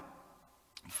by,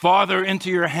 "Father, into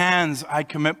your hands I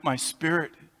commit my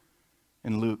spirit,"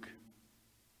 in Luke.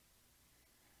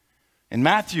 In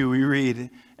Matthew, we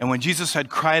read, "And when Jesus had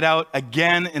cried out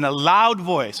again in a loud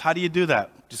voice," how do you do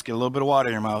that? Just get a little bit of water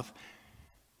in your mouth.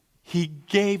 "He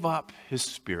gave up his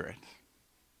spirit."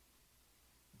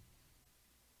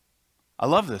 I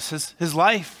love this. His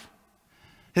life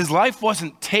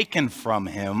wasn't taken from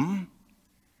him.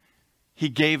 He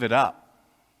gave it up.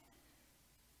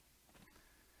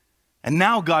 And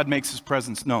now God makes his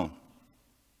presence known.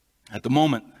 At the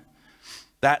moment,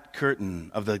 that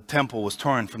curtain of the temple was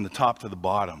torn from the top to the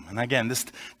bottom. And again, this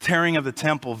tearing of the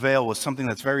temple veil was something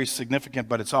that's very significant,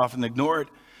 but it's often ignored.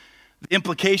 The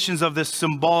implications of this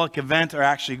symbolic event are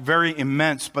actually very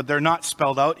immense, but they're not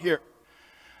spelled out here.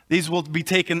 These will be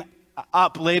taken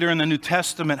up later in the New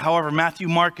Testament. However, Matthew,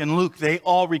 Mark, and Luke, they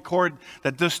all record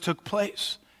that this took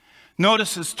place.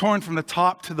 Notice it's torn from the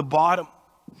top to the bottom.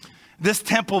 This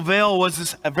temple veil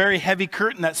was a very heavy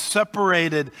curtain that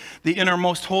separated the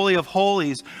innermost holy of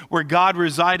holies, where God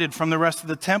resided, from the rest of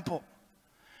the temple.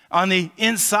 On the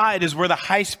inside is where the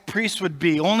high priest would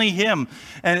be, only him,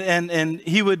 and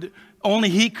only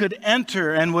he could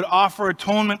enter and would offer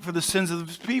atonement for the sins of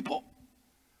his people.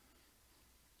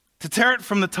 To tear it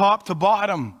from the top to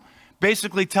bottom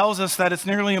basically tells us that it's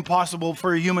nearly impossible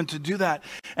for a human to do that.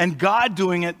 And God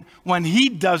doing it, when he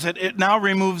does it, it now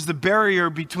removes the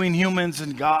barrier between humans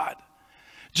and God.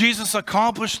 Jesus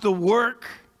accomplished the work.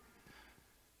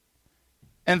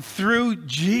 And through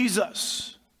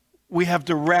Jesus, we have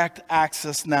direct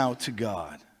access now to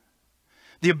God.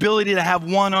 The ability to have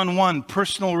one-on-one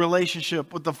personal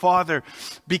relationship with the Father.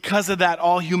 Because of that,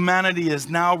 all humanity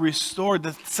is now restored.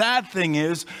 The sad thing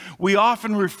is, we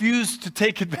often refuse to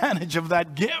take advantage of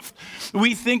that gift.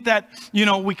 We think that,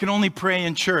 we can only pray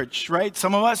in church, right?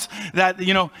 Some of us, that,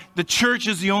 the church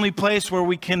is the only place where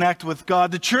we connect with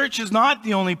God. The church is not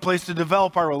the only place to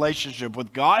develop our relationship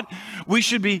with God. We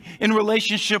should be in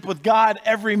relationship with God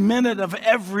every minute of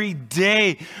every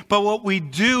day. But what we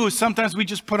do is sometimes we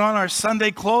just put on our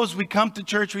Sunday clothes, we come to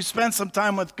church, we spend some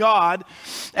time with God,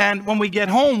 and when we get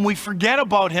home, we forget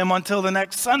about him until the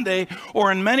next Sunday,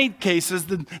 or in many cases,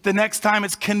 the next time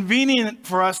it's convenient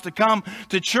for us to come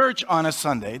to church on a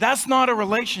Sunday. That's not a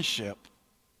relationship.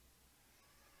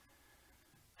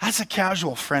 That's a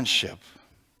casual friendship,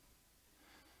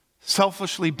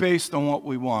 selfishly based on what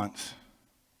we want.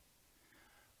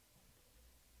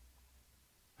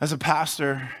 As a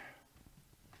pastor,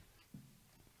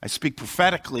 I speak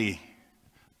prophetically.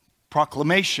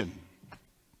 Proclamation.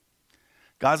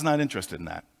 God's not interested in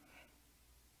that.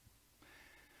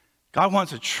 God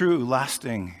wants a true,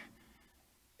 lasting,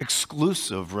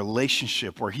 exclusive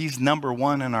relationship where he's number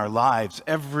one in our lives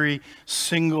every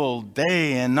single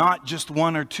day, and not just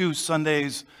 1 or 2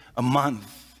 Sundays a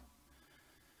month.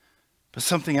 But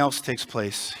something else takes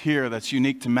place here that's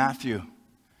unique to Matthew.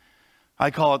 I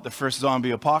call it the first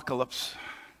zombie apocalypse.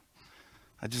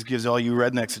 That just gives all you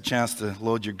rednecks a chance to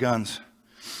load your guns.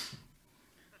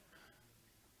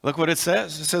 Look what it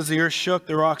says. It says the earth shook,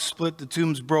 the rocks split, the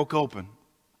tombs broke open.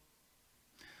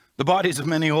 The bodies of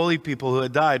many holy people who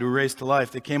had died were raised to life.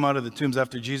 They came out of the tombs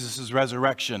after Jesus'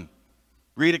 resurrection.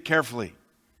 Read it carefully.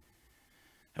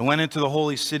 And went into the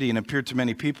holy city and appeared to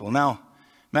many people. Now,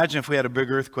 imagine if we had a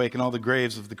big earthquake and all the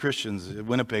graves of the Christians in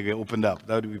Winnipeg opened up.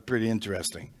 That would be pretty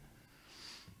interesting.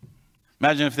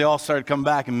 Imagine if they all started coming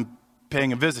back and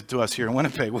paying a visit to us here in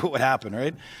Winnipeg. What would happen,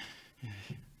 right?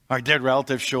 Our dead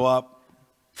relatives show up.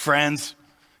 Friends,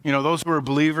 those who are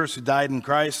believers who died in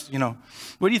Christ,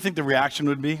 what do you think the reaction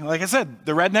would be? Like I said,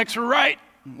 the rednecks were right?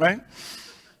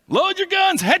 Load your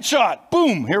guns, headshot,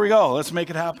 boom, here we go, let's make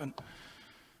it happen.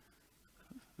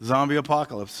 Zombie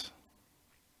apocalypse.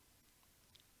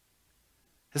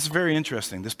 This is very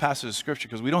interesting, this passage of scripture,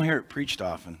 because we don't hear it preached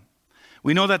often.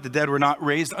 We know that the dead were not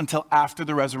raised until after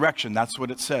the resurrection. That's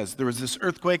what it says. There was this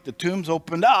earthquake, the tombs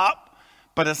opened up,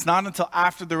 but it's not until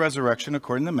after the resurrection,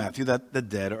 according to Matthew, that the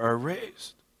dead are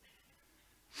raised.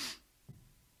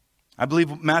 I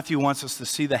believe Matthew wants us to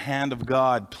see the hand of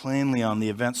God plainly on the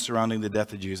events surrounding the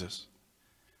death of Jesus.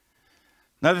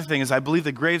 Another thing is, I believe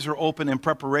the graves were open in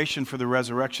preparation for the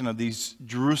resurrection of these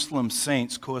Jerusalem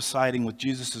saints coinciding with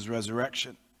Jesus'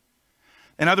 resurrection.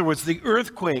 In other words, the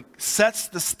earthquake sets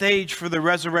the stage for the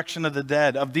resurrection of the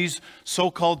dead, of these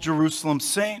so-called Jerusalem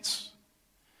saints.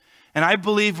 And I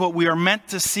believe what we are meant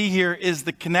to see here is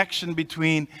the connection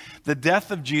between the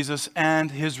death of Jesus and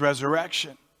his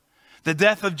resurrection. The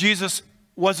death of Jesus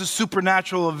was a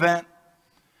supernatural event,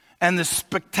 and the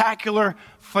spectacular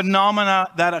phenomena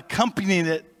that accompanied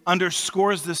it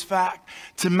underscores this fact.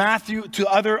 To Matthew, to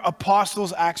other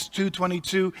apostles, Acts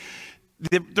 2:22,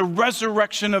 the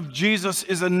resurrection of Jesus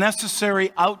is a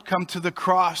necessary outcome to the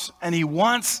cross, and he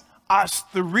wants us,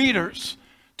 the readers,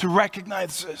 to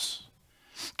recognize this.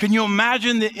 Can you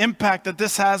imagine the impact that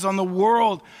this has on the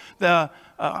world?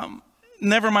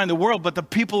 Never mind the world, but the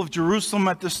people of Jerusalem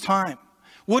at this time.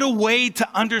 What a way to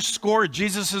underscore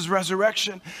Jesus'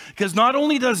 resurrection. Because not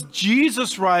only does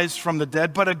Jesus rise from the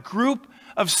dead, but a group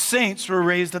of saints were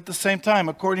raised at the same time,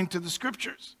 according to the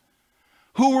scriptures.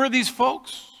 Who were these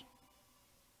folks?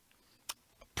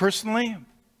 Personally,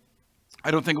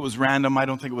 I don't think it was random. I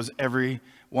don't think it was everyone.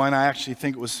 I actually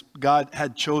think it was God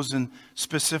had chosen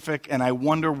specific, and I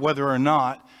wonder whether or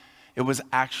not it was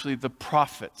actually the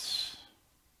prophets.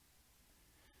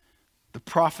 The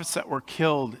prophets that were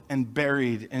killed and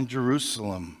buried in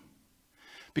Jerusalem.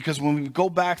 Because when we go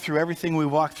back through everything we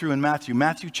walked through in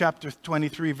Matthew chapter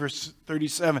 23, verse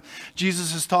 37,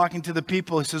 Jesus is talking to the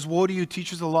people. He says, "Woe to you,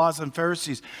 teachers of the laws and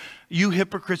Pharisees, you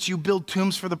hypocrites, you build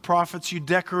tombs for the prophets, you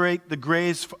decorate the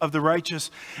graves of the righteous,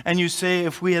 and you say,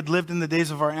 if we had lived in the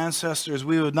days of our ancestors,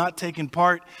 we would not taken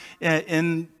part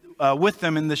with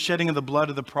them in the shedding of the blood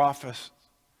of the prophets.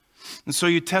 And so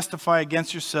you testify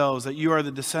against yourselves that you are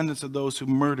the descendants of those who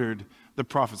murdered the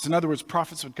prophets." In other words,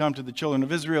 prophets would come to the children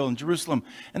of Israel in Jerusalem,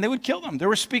 and they would kill them. They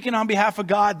were speaking on behalf of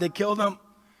God. They killed them.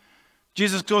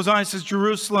 Jesus goes on, he says,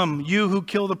 "Jerusalem, you who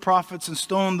kill the prophets and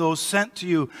stone those sent to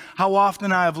you, how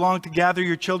often I have longed to gather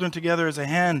your children together as a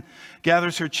hen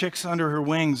gathers her chicks under her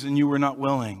wings, and you were not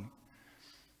willing."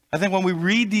 I think when we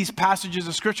read these passages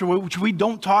of Scripture, which we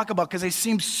don't talk about because they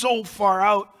seem so far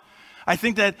out, I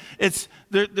think that it's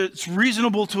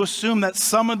reasonable to assume that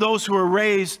some of those who were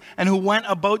raised and who went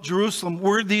about Jerusalem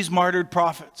were these martyred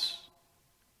prophets.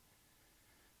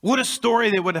 What a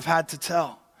story they would have had to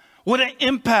tell. What an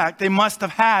impact they must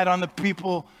have had on the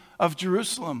people of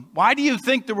Jerusalem. Why do you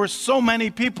think there were so many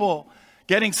people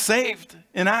getting saved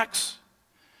in Acts?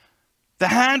 The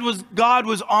hand was, God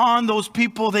was on those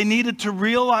people. They needed to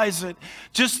realize it.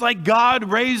 Just like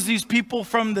God raised these people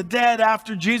from the dead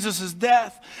after Jesus'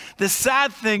 death. The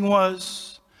sad thing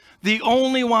was, the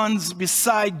only ones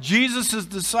beside Jesus'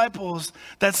 disciples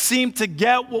that seemed to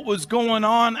get what was going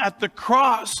on at the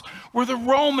cross were the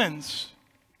Romans.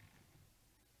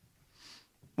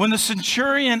 When the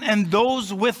centurion and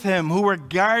those with him who were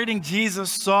guarding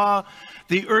Jesus saw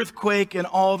the earthquake and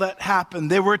all that happened,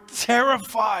 they were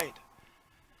terrified.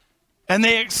 And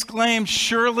they exclaimed,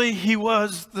 "Surely he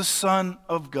was the Son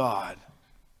of God."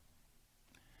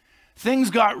 Things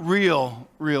got real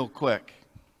quick.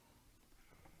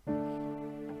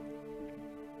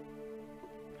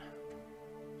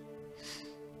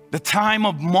 The time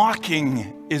of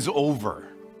mocking is over.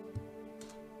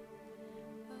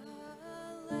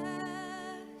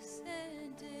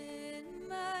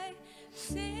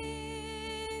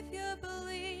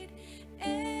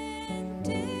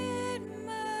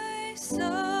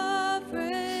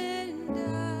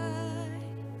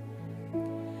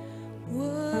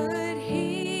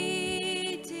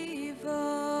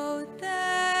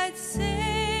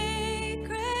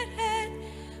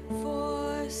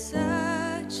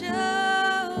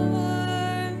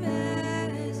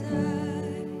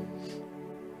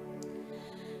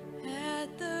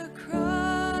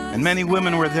 And many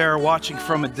women were there watching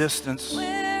from a distance.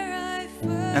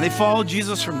 And they followed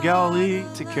Jesus from Galilee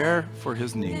to care for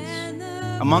his needs.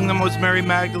 Among them was Mary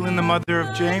Magdalene, the mother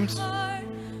of James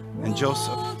and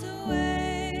Joseph,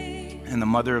 and the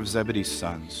mother of Zebedee's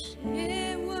sons.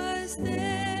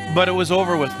 But it was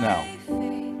over with now.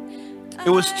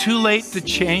 It was too late to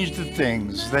change the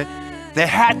things. They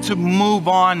had to move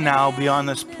on now beyond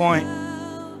this point.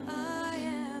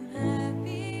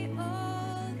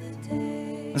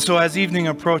 And so as evening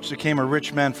approached, there came a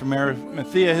rich man from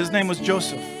Arimathea. His name was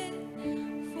Joseph.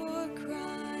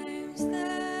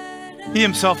 He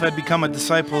himself had become a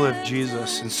disciple of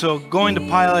Jesus. And so going to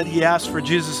Pilate, he asked for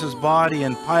Jesus' body,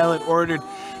 and Pilate ordered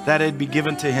that it be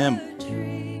given to him.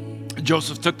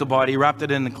 Joseph took the body, wrapped it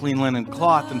in a clean linen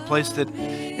cloth, and placed it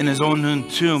in his own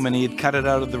tomb, and he had cut it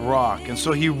out of the rock. And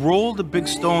so he rolled a big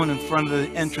stone in front of the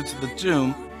entrance of the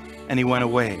tomb, and he went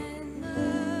away.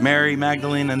 Mary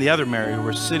Magdalene and the other Mary who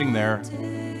were sitting there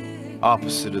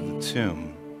opposite of the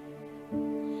tomb.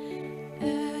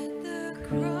 At the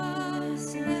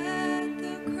cross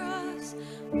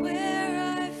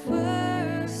where I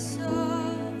first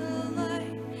saw the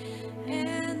light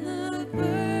and the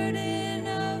burden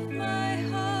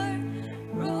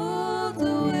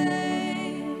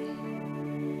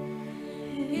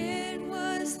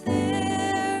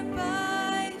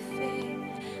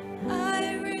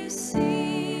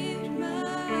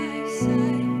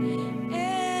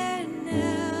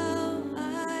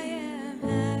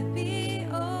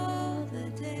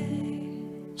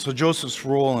So Joseph's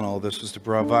role in all this was to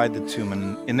provide the tomb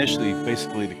and initially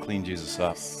basically to clean Jesus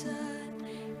up.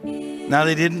 Now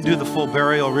they didn't do the full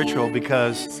burial ritual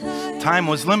because time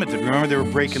was limited. Remember, they were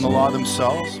breaking the law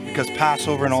themselves because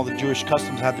Passover and all the Jewish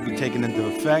customs had to be taken into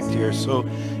effect here. So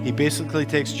he basically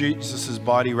takes Jesus'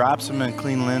 body, wraps him in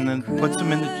clean linen, puts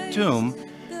him in the tomb.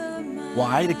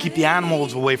 Why? To keep the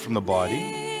animals away from the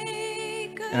body.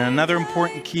 And another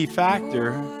important key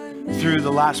factor through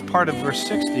the last part of verse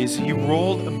 60 is he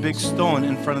rolled a big stone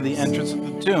in front of the entrance of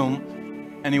the tomb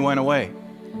and he went away.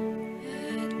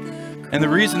 And the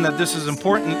reason that this is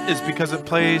important is because it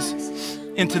plays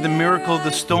into the miracle of the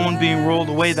stone being rolled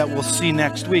away that we'll see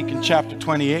next week in chapter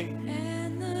 28.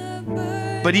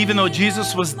 But even though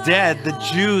Jesus was dead, the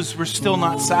Jews were still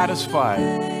not satisfied.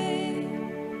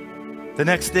 The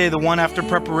next day, the one after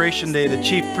preparation day, the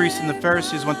chief priests and the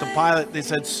Pharisees went to Pilate. They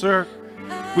said, "Sir,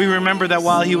 we remember that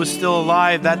while he was still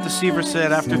alive, that deceiver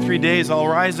said, 'After 3 days, I'll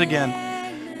rise again.'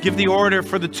 Give the order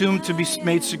for the tomb to be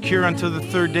made secure until the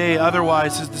 3rd day.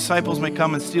 Otherwise, his disciples may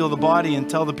come and steal the body and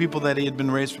tell the people that he had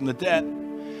been raised from the dead."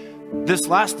 This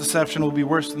last deception will be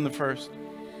worse than the first.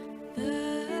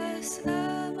 Thus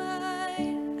am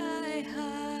I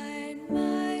hide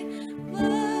my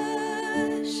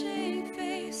blushing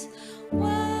face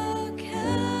while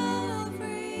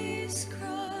Calvary's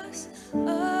cross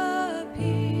appears.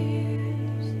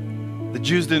 The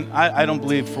Jews didn't, I don't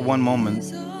believe for one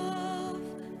moment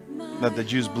that the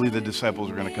Jews believed the disciples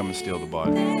were going to come and steal the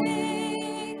body.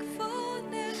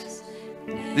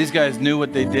 These guys knew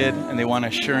what they did, and they want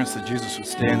assurance that Jesus would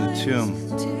stay in the tomb.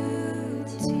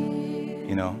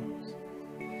 You know?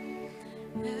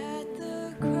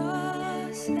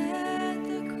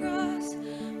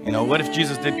 You know, what if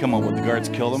Jesus did come out? Would the guards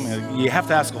kill him? You have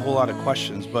to ask a whole lot of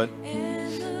questions, but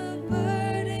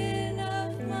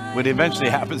what eventually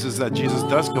happens is that Jesus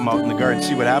does come out and the guards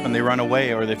see what happened. They run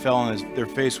away or they fell on their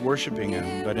face worshiping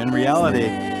him. But in reality,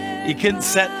 he couldn't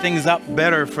set things up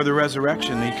better for the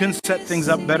resurrection. He couldn't set things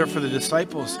up better for the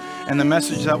disciples and the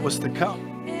message that was to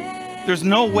come. There's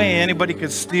no way anybody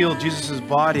could steal Jesus'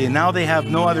 body. And now they have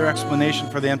no other explanation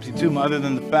for the empty tomb other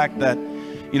than the fact that,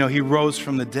 you know, he rose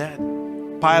from the dead.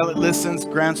 Pilate listens,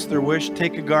 grants their wish.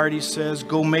 Take a guard, he says.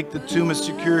 Go make the tomb as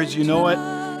secure as you know it.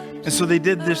 And so they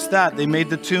did that. They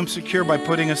made the tomb secure by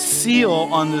putting a seal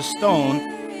on the stone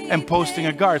and posting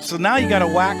a guard. So now you got a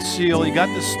wax seal, you got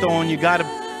the stone, you got a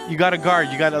guard,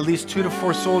 you got at least 2 to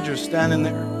 4 soldiers standing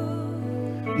there.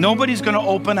 Nobody's going to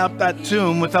open up that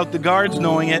tomb without the guards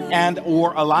knowing it and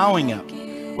or allowing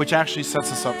it, which actually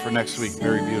sets us up for next week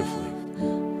very beautifully.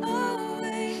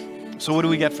 So what do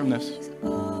we get from this?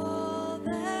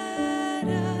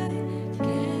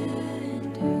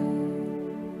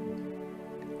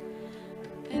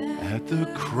 At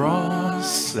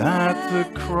the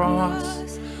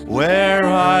cross, where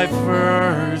I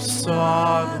first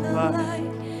saw the light,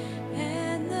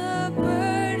 and the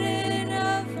burden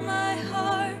of my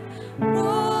heart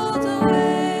rolled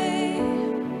away.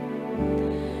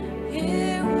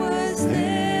 It was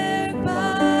there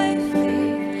by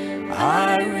faith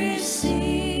I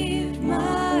received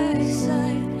my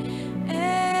sight,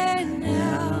 and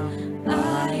now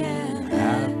I am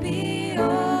happy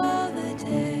all the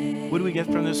day. What do we get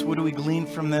from this? What do we glean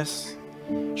from this?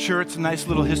 Sure, it's a nice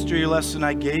little history lesson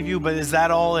I gave you, but is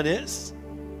that all it is?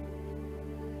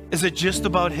 Is it just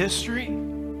about history?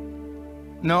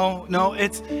 No,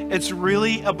 it's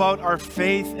really about our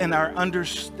faith and our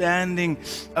understanding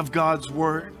of God's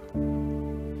word.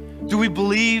 Do we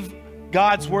believe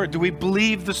God's word? Do we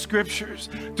believe the scriptures?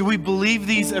 Do we believe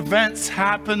these events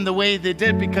happened the way they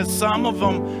did? Because some of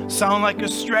them sound like a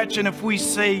stretch, and if we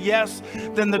say yes,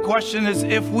 then the question is,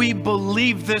 if we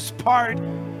believe this part,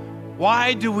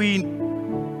 why do we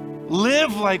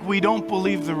live like we don't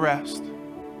believe the rest?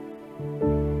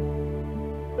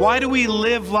 Why do we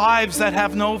live lives that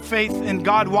have no faith in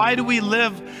God? Why do we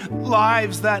live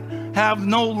lives that have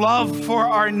no love for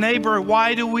our neighbor?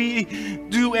 Why do we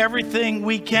do everything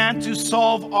we can to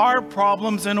solve our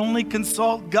problems and only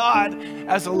consult God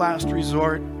as a last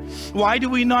resort? Why do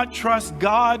we not trust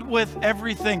God with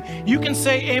everything? You can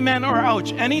say amen or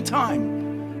ouch anytime.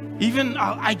 Even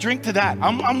I drink to that.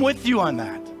 I'm with you on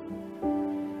that.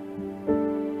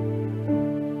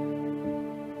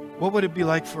 What would it be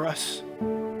like for us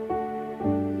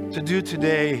to do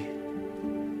today?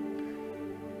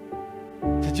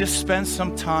 To just spend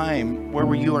some time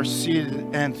where you are seated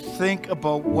and think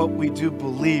about what we do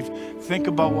believe. Think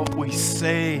about what we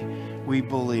say we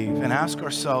believe. And ask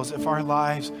ourselves if our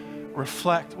lives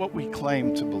reflect what we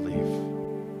claim to believe.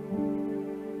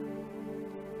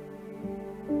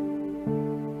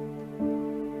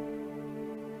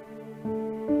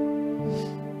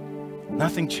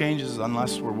 Nothing changes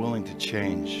unless we're willing to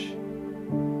change.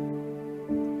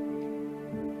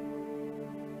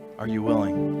 Are you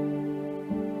willing?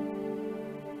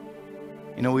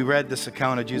 You know, we read this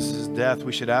account of Jesus' death.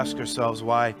 We should ask ourselves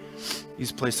why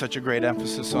he's placed such a great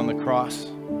emphasis on the cross.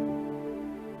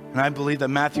 And I believe that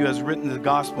Matthew has written the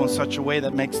gospel in such a way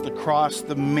that makes the cross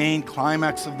the main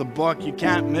climax of the book. You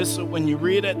can't miss it when you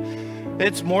read it.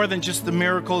 It's more than just the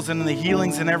miracles and the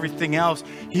healings and everything else.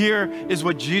 Here is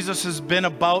what Jesus has been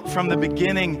about from the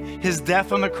beginning. His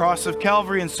death on the cross of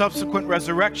Calvary and subsequent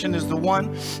resurrection is the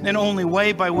one and only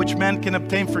way by which men can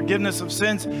obtain forgiveness of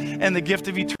sins and the gift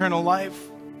of eternal life.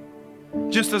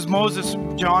 Just as Moses,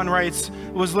 John writes,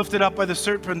 was lifted up by the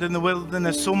serpent in the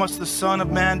wilderness, so must the Son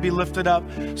of Man be lifted up,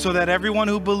 so that everyone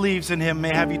who believes in him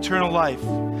may have eternal life.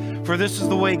 For this is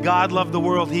the way God loved the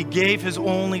world. He gave his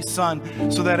only Son,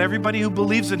 so that everybody who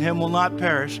believes in him will not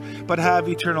perish, but have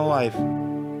eternal life.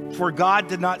 For God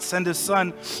did not send his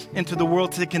Son into the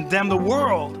world to condemn the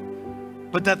world,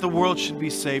 but that the world should be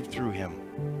saved through him.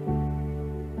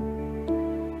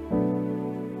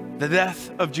 The death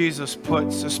of Jesus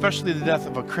puts, especially the death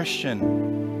of a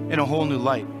Christian, in a whole new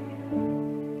light.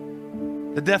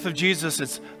 The death of Jesus,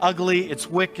 it's ugly, it's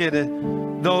wicked,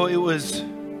 though it was,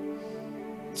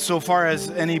 so far as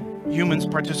any human's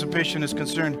participation is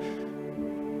concerned,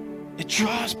 it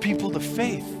draws people to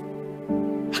faith.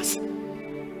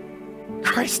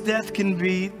 Christ's death can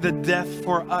be the death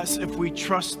for us if we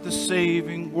trust the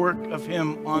saving work of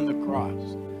him on the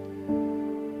cross.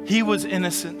 He was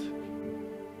innocent.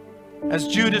 As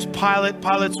Judas,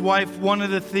 Pilate's wife, one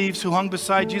of the thieves who hung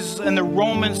beside Jesus, and the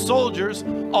Roman soldiers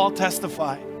all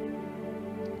testified.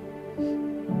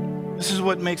 This is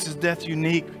what makes his death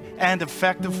unique and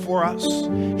effective for us.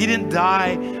 He didn't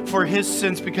die for his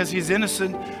sins because he's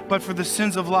innocent, but for the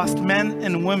sins of lost men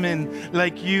and women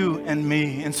like you and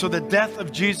me. And so the death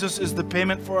of Jesus is the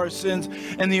payment for our sins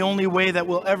and the only way that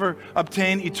we'll ever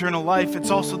obtain eternal life. It's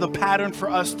also the pattern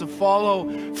for us to follow.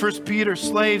 1 Peter,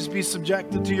 slaves, be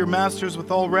subjected to your masters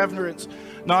with all reverence,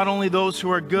 not only those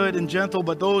who are good and gentle,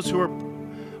 but those who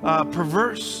are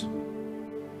perverse.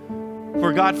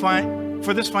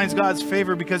 For this finds God's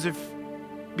favor because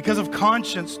of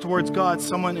conscience towards God,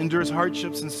 someone endures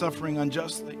hardships and suffering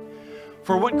unjustly.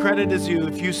 For what credit is you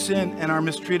if you sin and are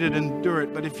mistreated and endure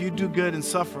it? But if you do good and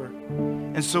suffer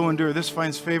and so endure, this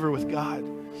finds favor with God.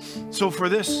 So for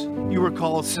this you were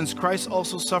called, since Christ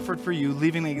also suffered for you,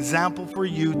 leaving an example for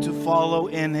you to follow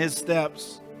in his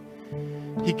steps.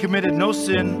 He committed no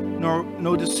sin, nor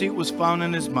no deceit was found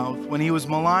in his mouth. When he was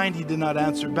maligned, he did not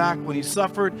answer back. When he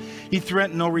suffered, he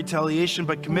threatened no retaliation,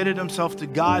 but committed himself to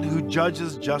God who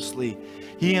judges justly.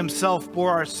 He himself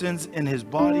bore our sins in his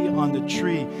body on the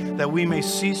tree, that we may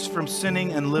cease from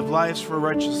sinning and live lives for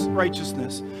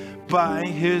righteousness. By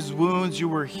his wounds you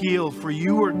were healed, for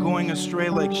you were going astray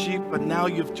like sheep, but now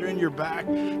you've turned your back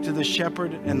to the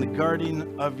shepherd and the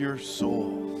guardian of your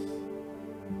souls.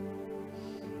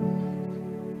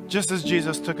 Just as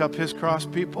Jesus took up his cross,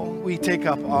 people, we take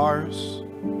up ours.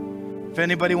 If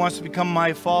anybody wants to become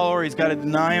my follower, he's got to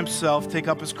deny himself, take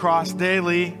up his cross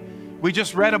daily. We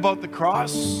just read about the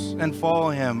cross and follow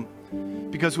him.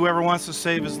 Because whoever wants to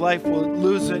save his life will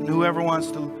lose it, and whoever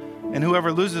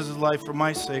loses his life for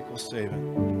my sake will save it.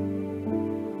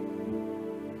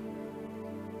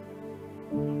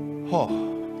 Oh.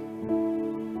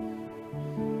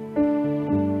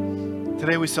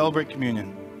 Today we celebrate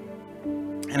communion.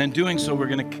 And in doing so, we're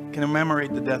going to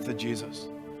commemorate the death of Jesus.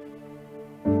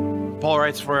 Paul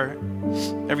writes, for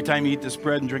every time you eat this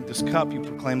bread and drink this cup, you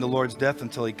proclaim the Lord's death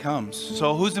until he comes.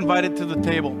 So who's invited to the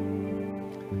table?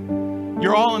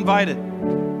 You're all invited.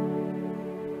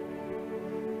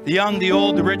 The young, the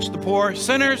old, the rich, the poor,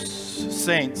 sinners,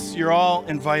 saints, you're all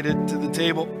invited to the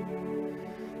table.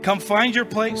 Come find your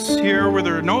place here where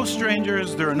there are no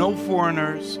strangers, there are no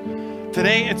foreigners.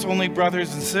 Today, it's only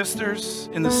brothers and sisters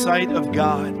in the sight of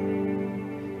God.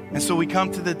 And so we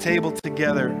come to the table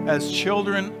together as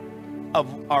children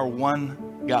of our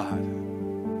one God.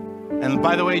 And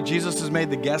by the way, Jesus has made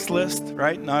the guest list,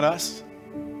 right? Not us.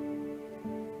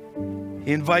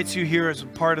 He invites you here as a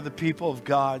part of the people of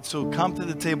God. So come to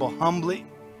the table humbly.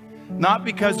 Not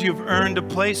because you've earned a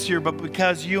place here, but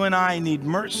because you and I need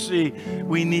mercy.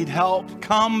 We need help.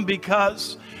 Come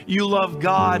because you love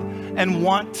God and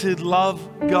want to love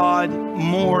God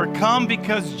more. Come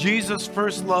because Jesus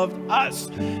first loved us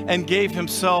and gave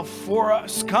himself for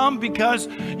us. Come because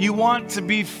you want to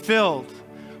be filled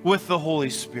with the Holy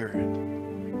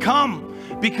Spirit. Come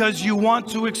because you want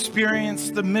to experience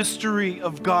the mystery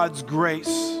of God's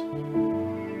grace.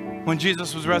 When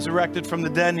Jesus was resurrected from the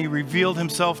dead and he revealed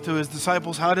himself to his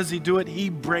disciples, how does he do it? He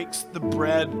breaks the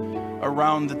bread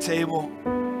around the table.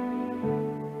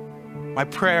 My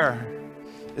prayer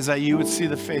is that you would see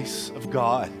the face of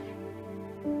God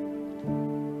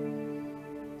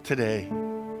today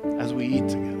as we eat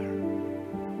together.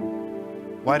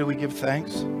 Why do we give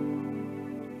thanks?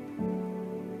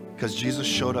 Because Jesus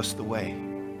showed us the way.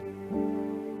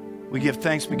 We give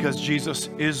thanks because Jesus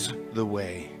is the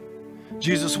way.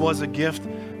 Jesus was a gift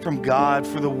from God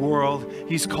for the world.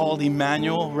 He's called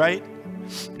Emmanuel, right?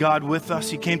 God with us.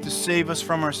 He came to save us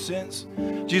from our sins.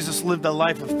 Jesus lived a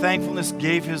life of thankfulness,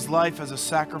 gave his life as a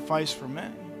sacrifice for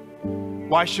men.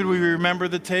 Why should we remember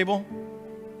the table?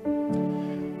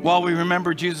 While we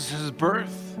remember Jesus'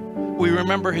 birth, we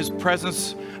remember his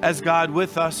presence as God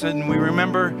with us, and we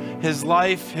remember his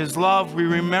life, his love. We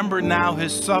remember now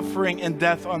his suffering and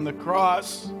death on the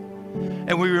cross.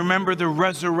 And we remember the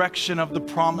resurrection of the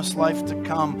promised life to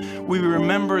come. We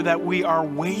remember that we are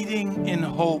waiting in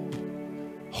hope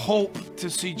to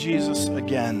see Jesus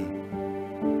again.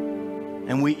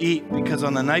 And we eat because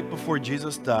on the night before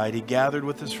Jesus died, he gathered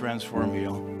with his friends for a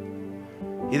meal.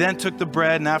 He then took the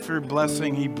bread, and after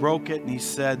blessing, he broke it, and he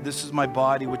said, "This is my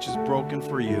body, which is broken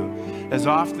for you. As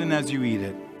often as you eat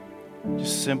it,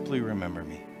 just simply remember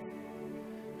me."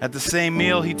 At the same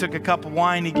meal, he took a cup of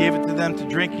wine. He gave it to them to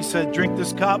drink. He said, "Drink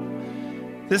this cup.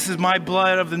 This is my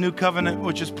blood of the new covenant,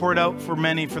 which is poured out for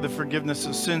many for the forgiveness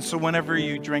of sins. So whenever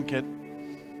you drink it,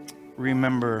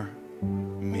 remember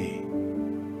me."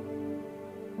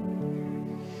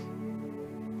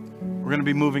 We're going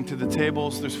to be moving to the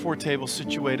tables. There's 4 tables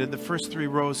situated. The first 3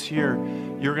 rows here,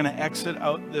 you're going to exit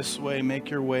out this way, make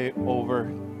your way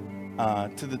over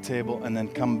to the table, and then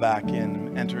come back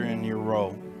in, enter in your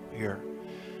row here.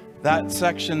 That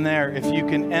section there, if you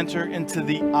can enter into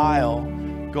the aisle,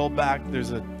 go back.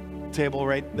 There's a table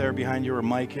right there behind you where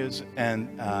Mike is, and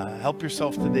help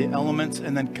yourself to the elements,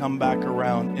 and then come back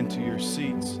around into your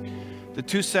seats. The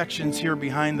 2 sections here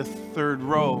behind the 3rd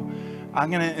row, I'm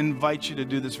going to invite you to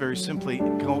do this very simply.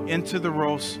 Go into the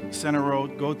row, center row,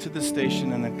 go to the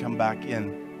station, and then come back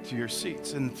in to your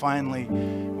seats. And finally,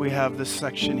 we have this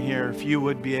section here. If you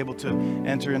would be able to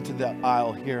enter into the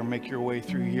aisle here, make your way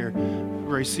through here,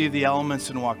 receive the elements,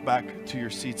 and walk back to your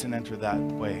seats and enter that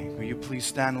way. Will you please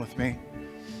stand with me?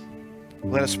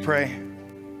 Let us pray.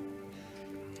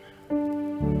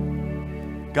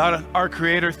 God, our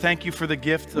Creator, thank you for the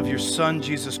gift of your Son,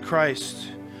 Jesus Christ,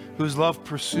 whose love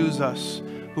pursues us,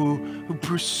 who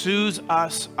pursues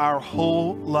us our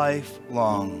whole life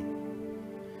long.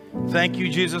 Thank you,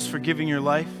 Jesus, for giving your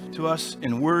life to us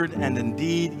in word and in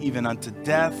deed, even unto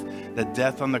death, the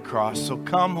death on the cross. So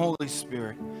come, Holy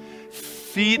Spirit,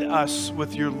 feed us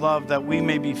with your love that we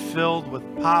may be filled with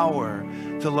power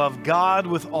to love God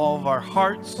with all of our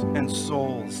hearts and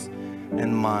souls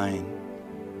and mind.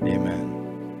 Amen.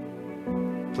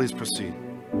 Please proceed.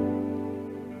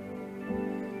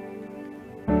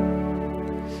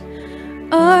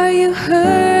 Are you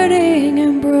hurting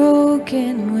and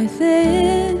broken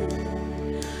within?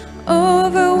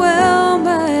 Overwhelmed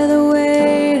by the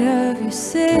weight of your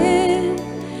sin?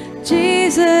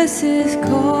 Jesus is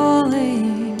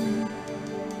calling.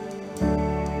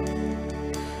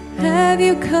 Have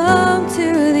you come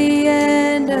to the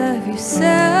end of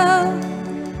yourself?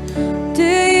 Do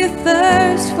you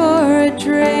thirst for a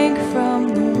drink from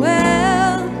the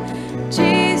well?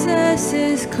 Jesus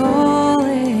is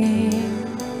calling.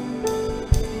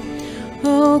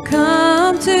 Oh,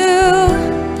 come to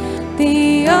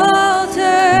the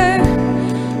altar.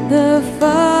 The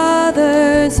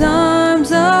Father's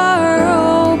arms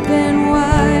are open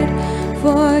wide.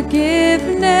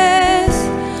 Forgiveness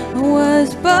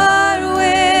was bought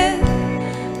with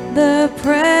the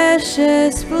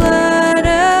precious blood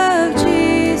of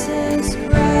Jesus Christ.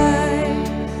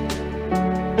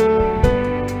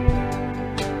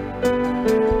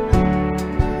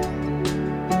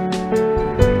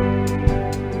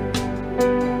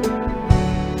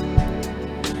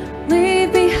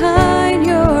 Leave behind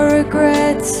your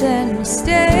regrets and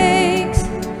mistakes.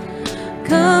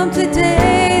 Come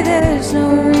today, there's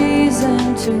no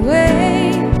reason to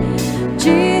wait.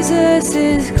 Jesus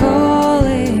is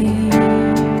calling.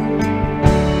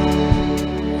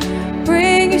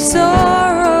 Bring your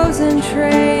sorrows and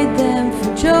trade them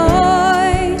for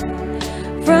joy.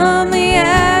 From the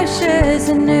ashes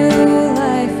a new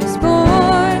life is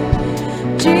born.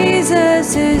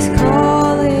 Jesus is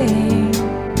calling.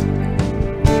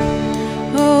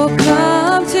 Oh,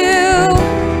 come to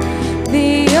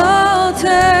the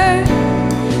altar.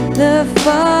 The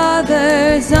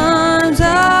Father's arms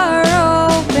are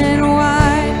open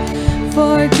wide.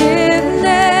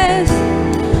 Forgiveness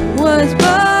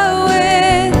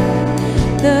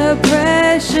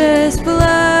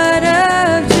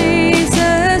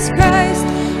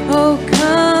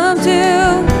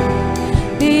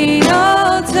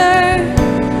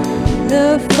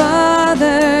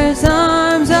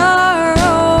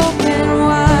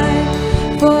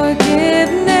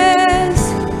forgiveness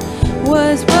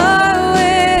was bought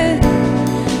with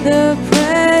the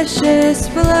precious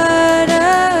blood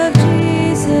of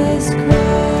Jesus Christ.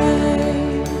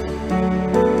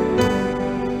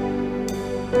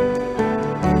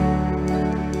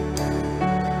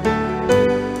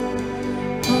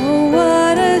 Oh,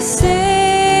 what a Savior!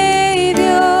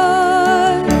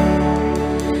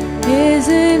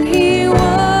 Isn't He wonderful?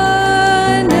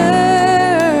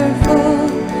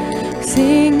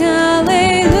 Sing hallelujah,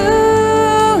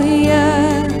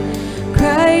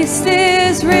 Christ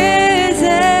is risen.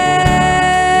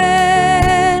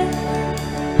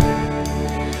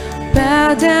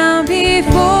 Bow down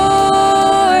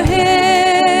before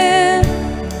Him,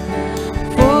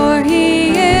 for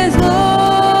He is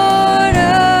Lord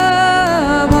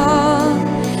of all.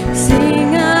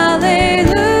 Sing hallelujah,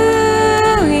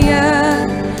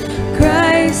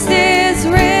 Christ is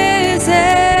risen.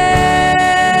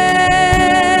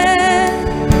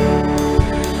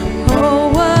 Oh,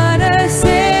 what a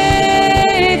Savior!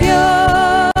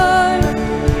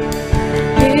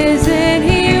 Isn't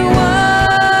He wonderful?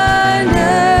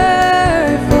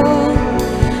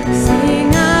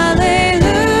 Sing hallelujah,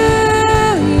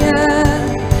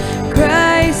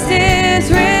 Christ is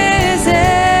risen.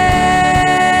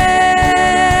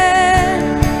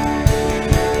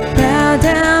 Bow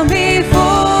down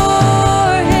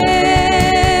before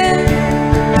Him,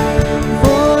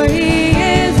 for He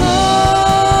is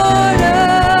Lord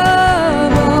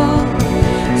of all.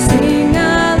 Sing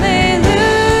hallelujah,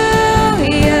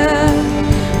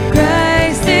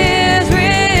 Christ is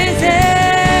risen.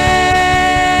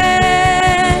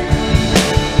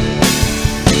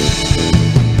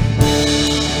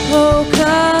 Oh,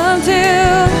 come to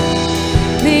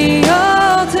the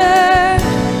altar.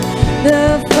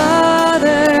 The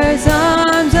Father's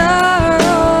arms are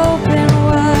open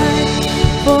wide.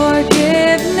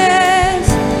 Forgiveness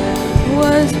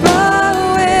was bought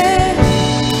with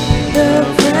the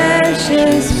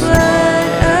precious blood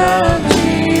of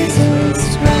Jesus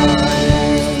Christ.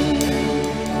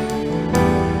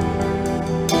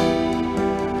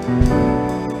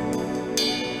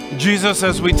 Jesus,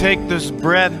 as we take this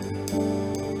bread,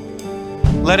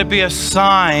 let it be a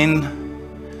sign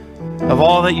of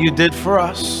all that you did for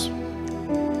us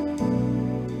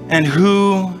and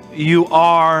who you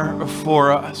are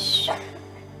for us.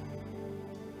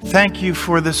 Thank you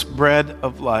for this bread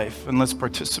of life, and let's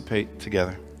participate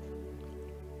together.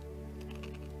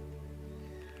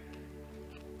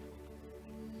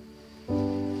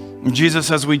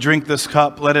 Jesus, as we drink this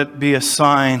cup, let it be a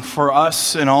sign for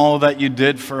us and all that you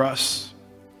did for us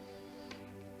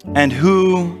and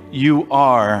who you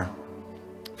are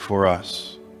for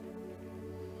us.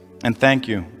 And thank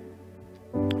you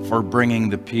for bringing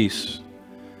the peace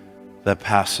that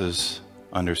passes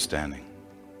understanding.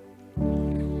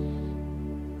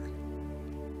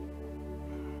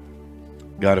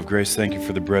 God of grace, thank you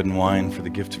for the bread and wine, for the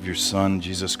gift of your Son,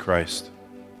 Jesus Christ.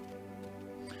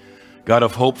 God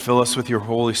of hope, fill us with your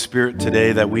Holy Spirit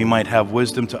today that we might have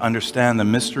wisdom to understand the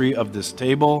mystery of this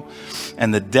table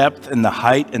and the depth and the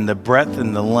height and the breadth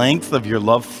and the length of your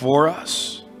love for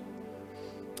us.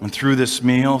 And through this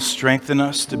meal, strengthen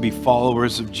us to be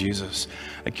followers of Jesus,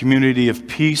 a community of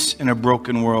peace in a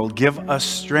broken world. Give us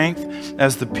strength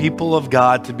as the people of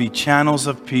God to be channels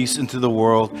of peace into the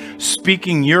world,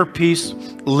 speaking your peace,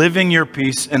 living your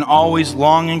peace, and always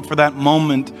longing for that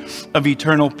moment of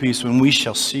eternal peace when we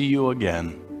shall see you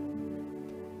again.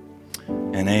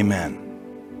 And amen.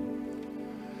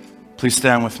 Please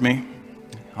stand with me.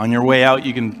 On your way out,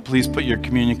 you can please put your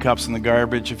communion cups in the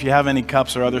garbage. If you have any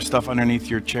cups or other stuff underneath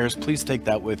your chairs, please take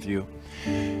that with you.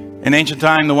 In ancient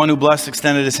time, the one who blessed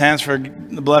extended his hands for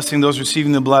the blessing. Those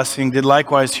receiving the blessing did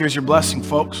likewise. Here's your blessing,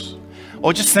 folks.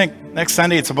 Oh, just think, next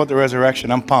Sunday it's about the resurrection.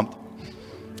 I'm pumped.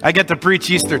 I get to preach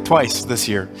Easter twice this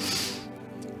year.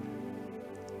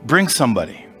 Bring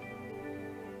somebody.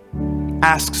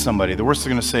 Ask somebody. The worst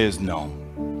they're going to say is no.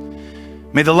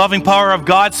 May the loving power of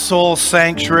God's soul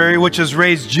sanctuary, which has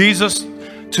raised Jesus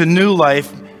to new life,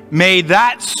 may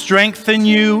that strengthen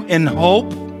you in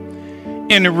hope,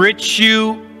 enrich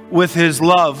you with his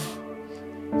love,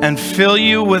 and fill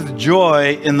you with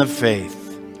joy in the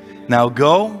faith. Now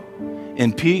go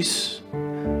in peace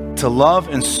to love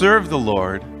and serve the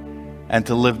Lord and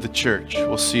to live the church.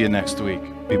 We'll see you next week.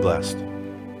 Be blessed.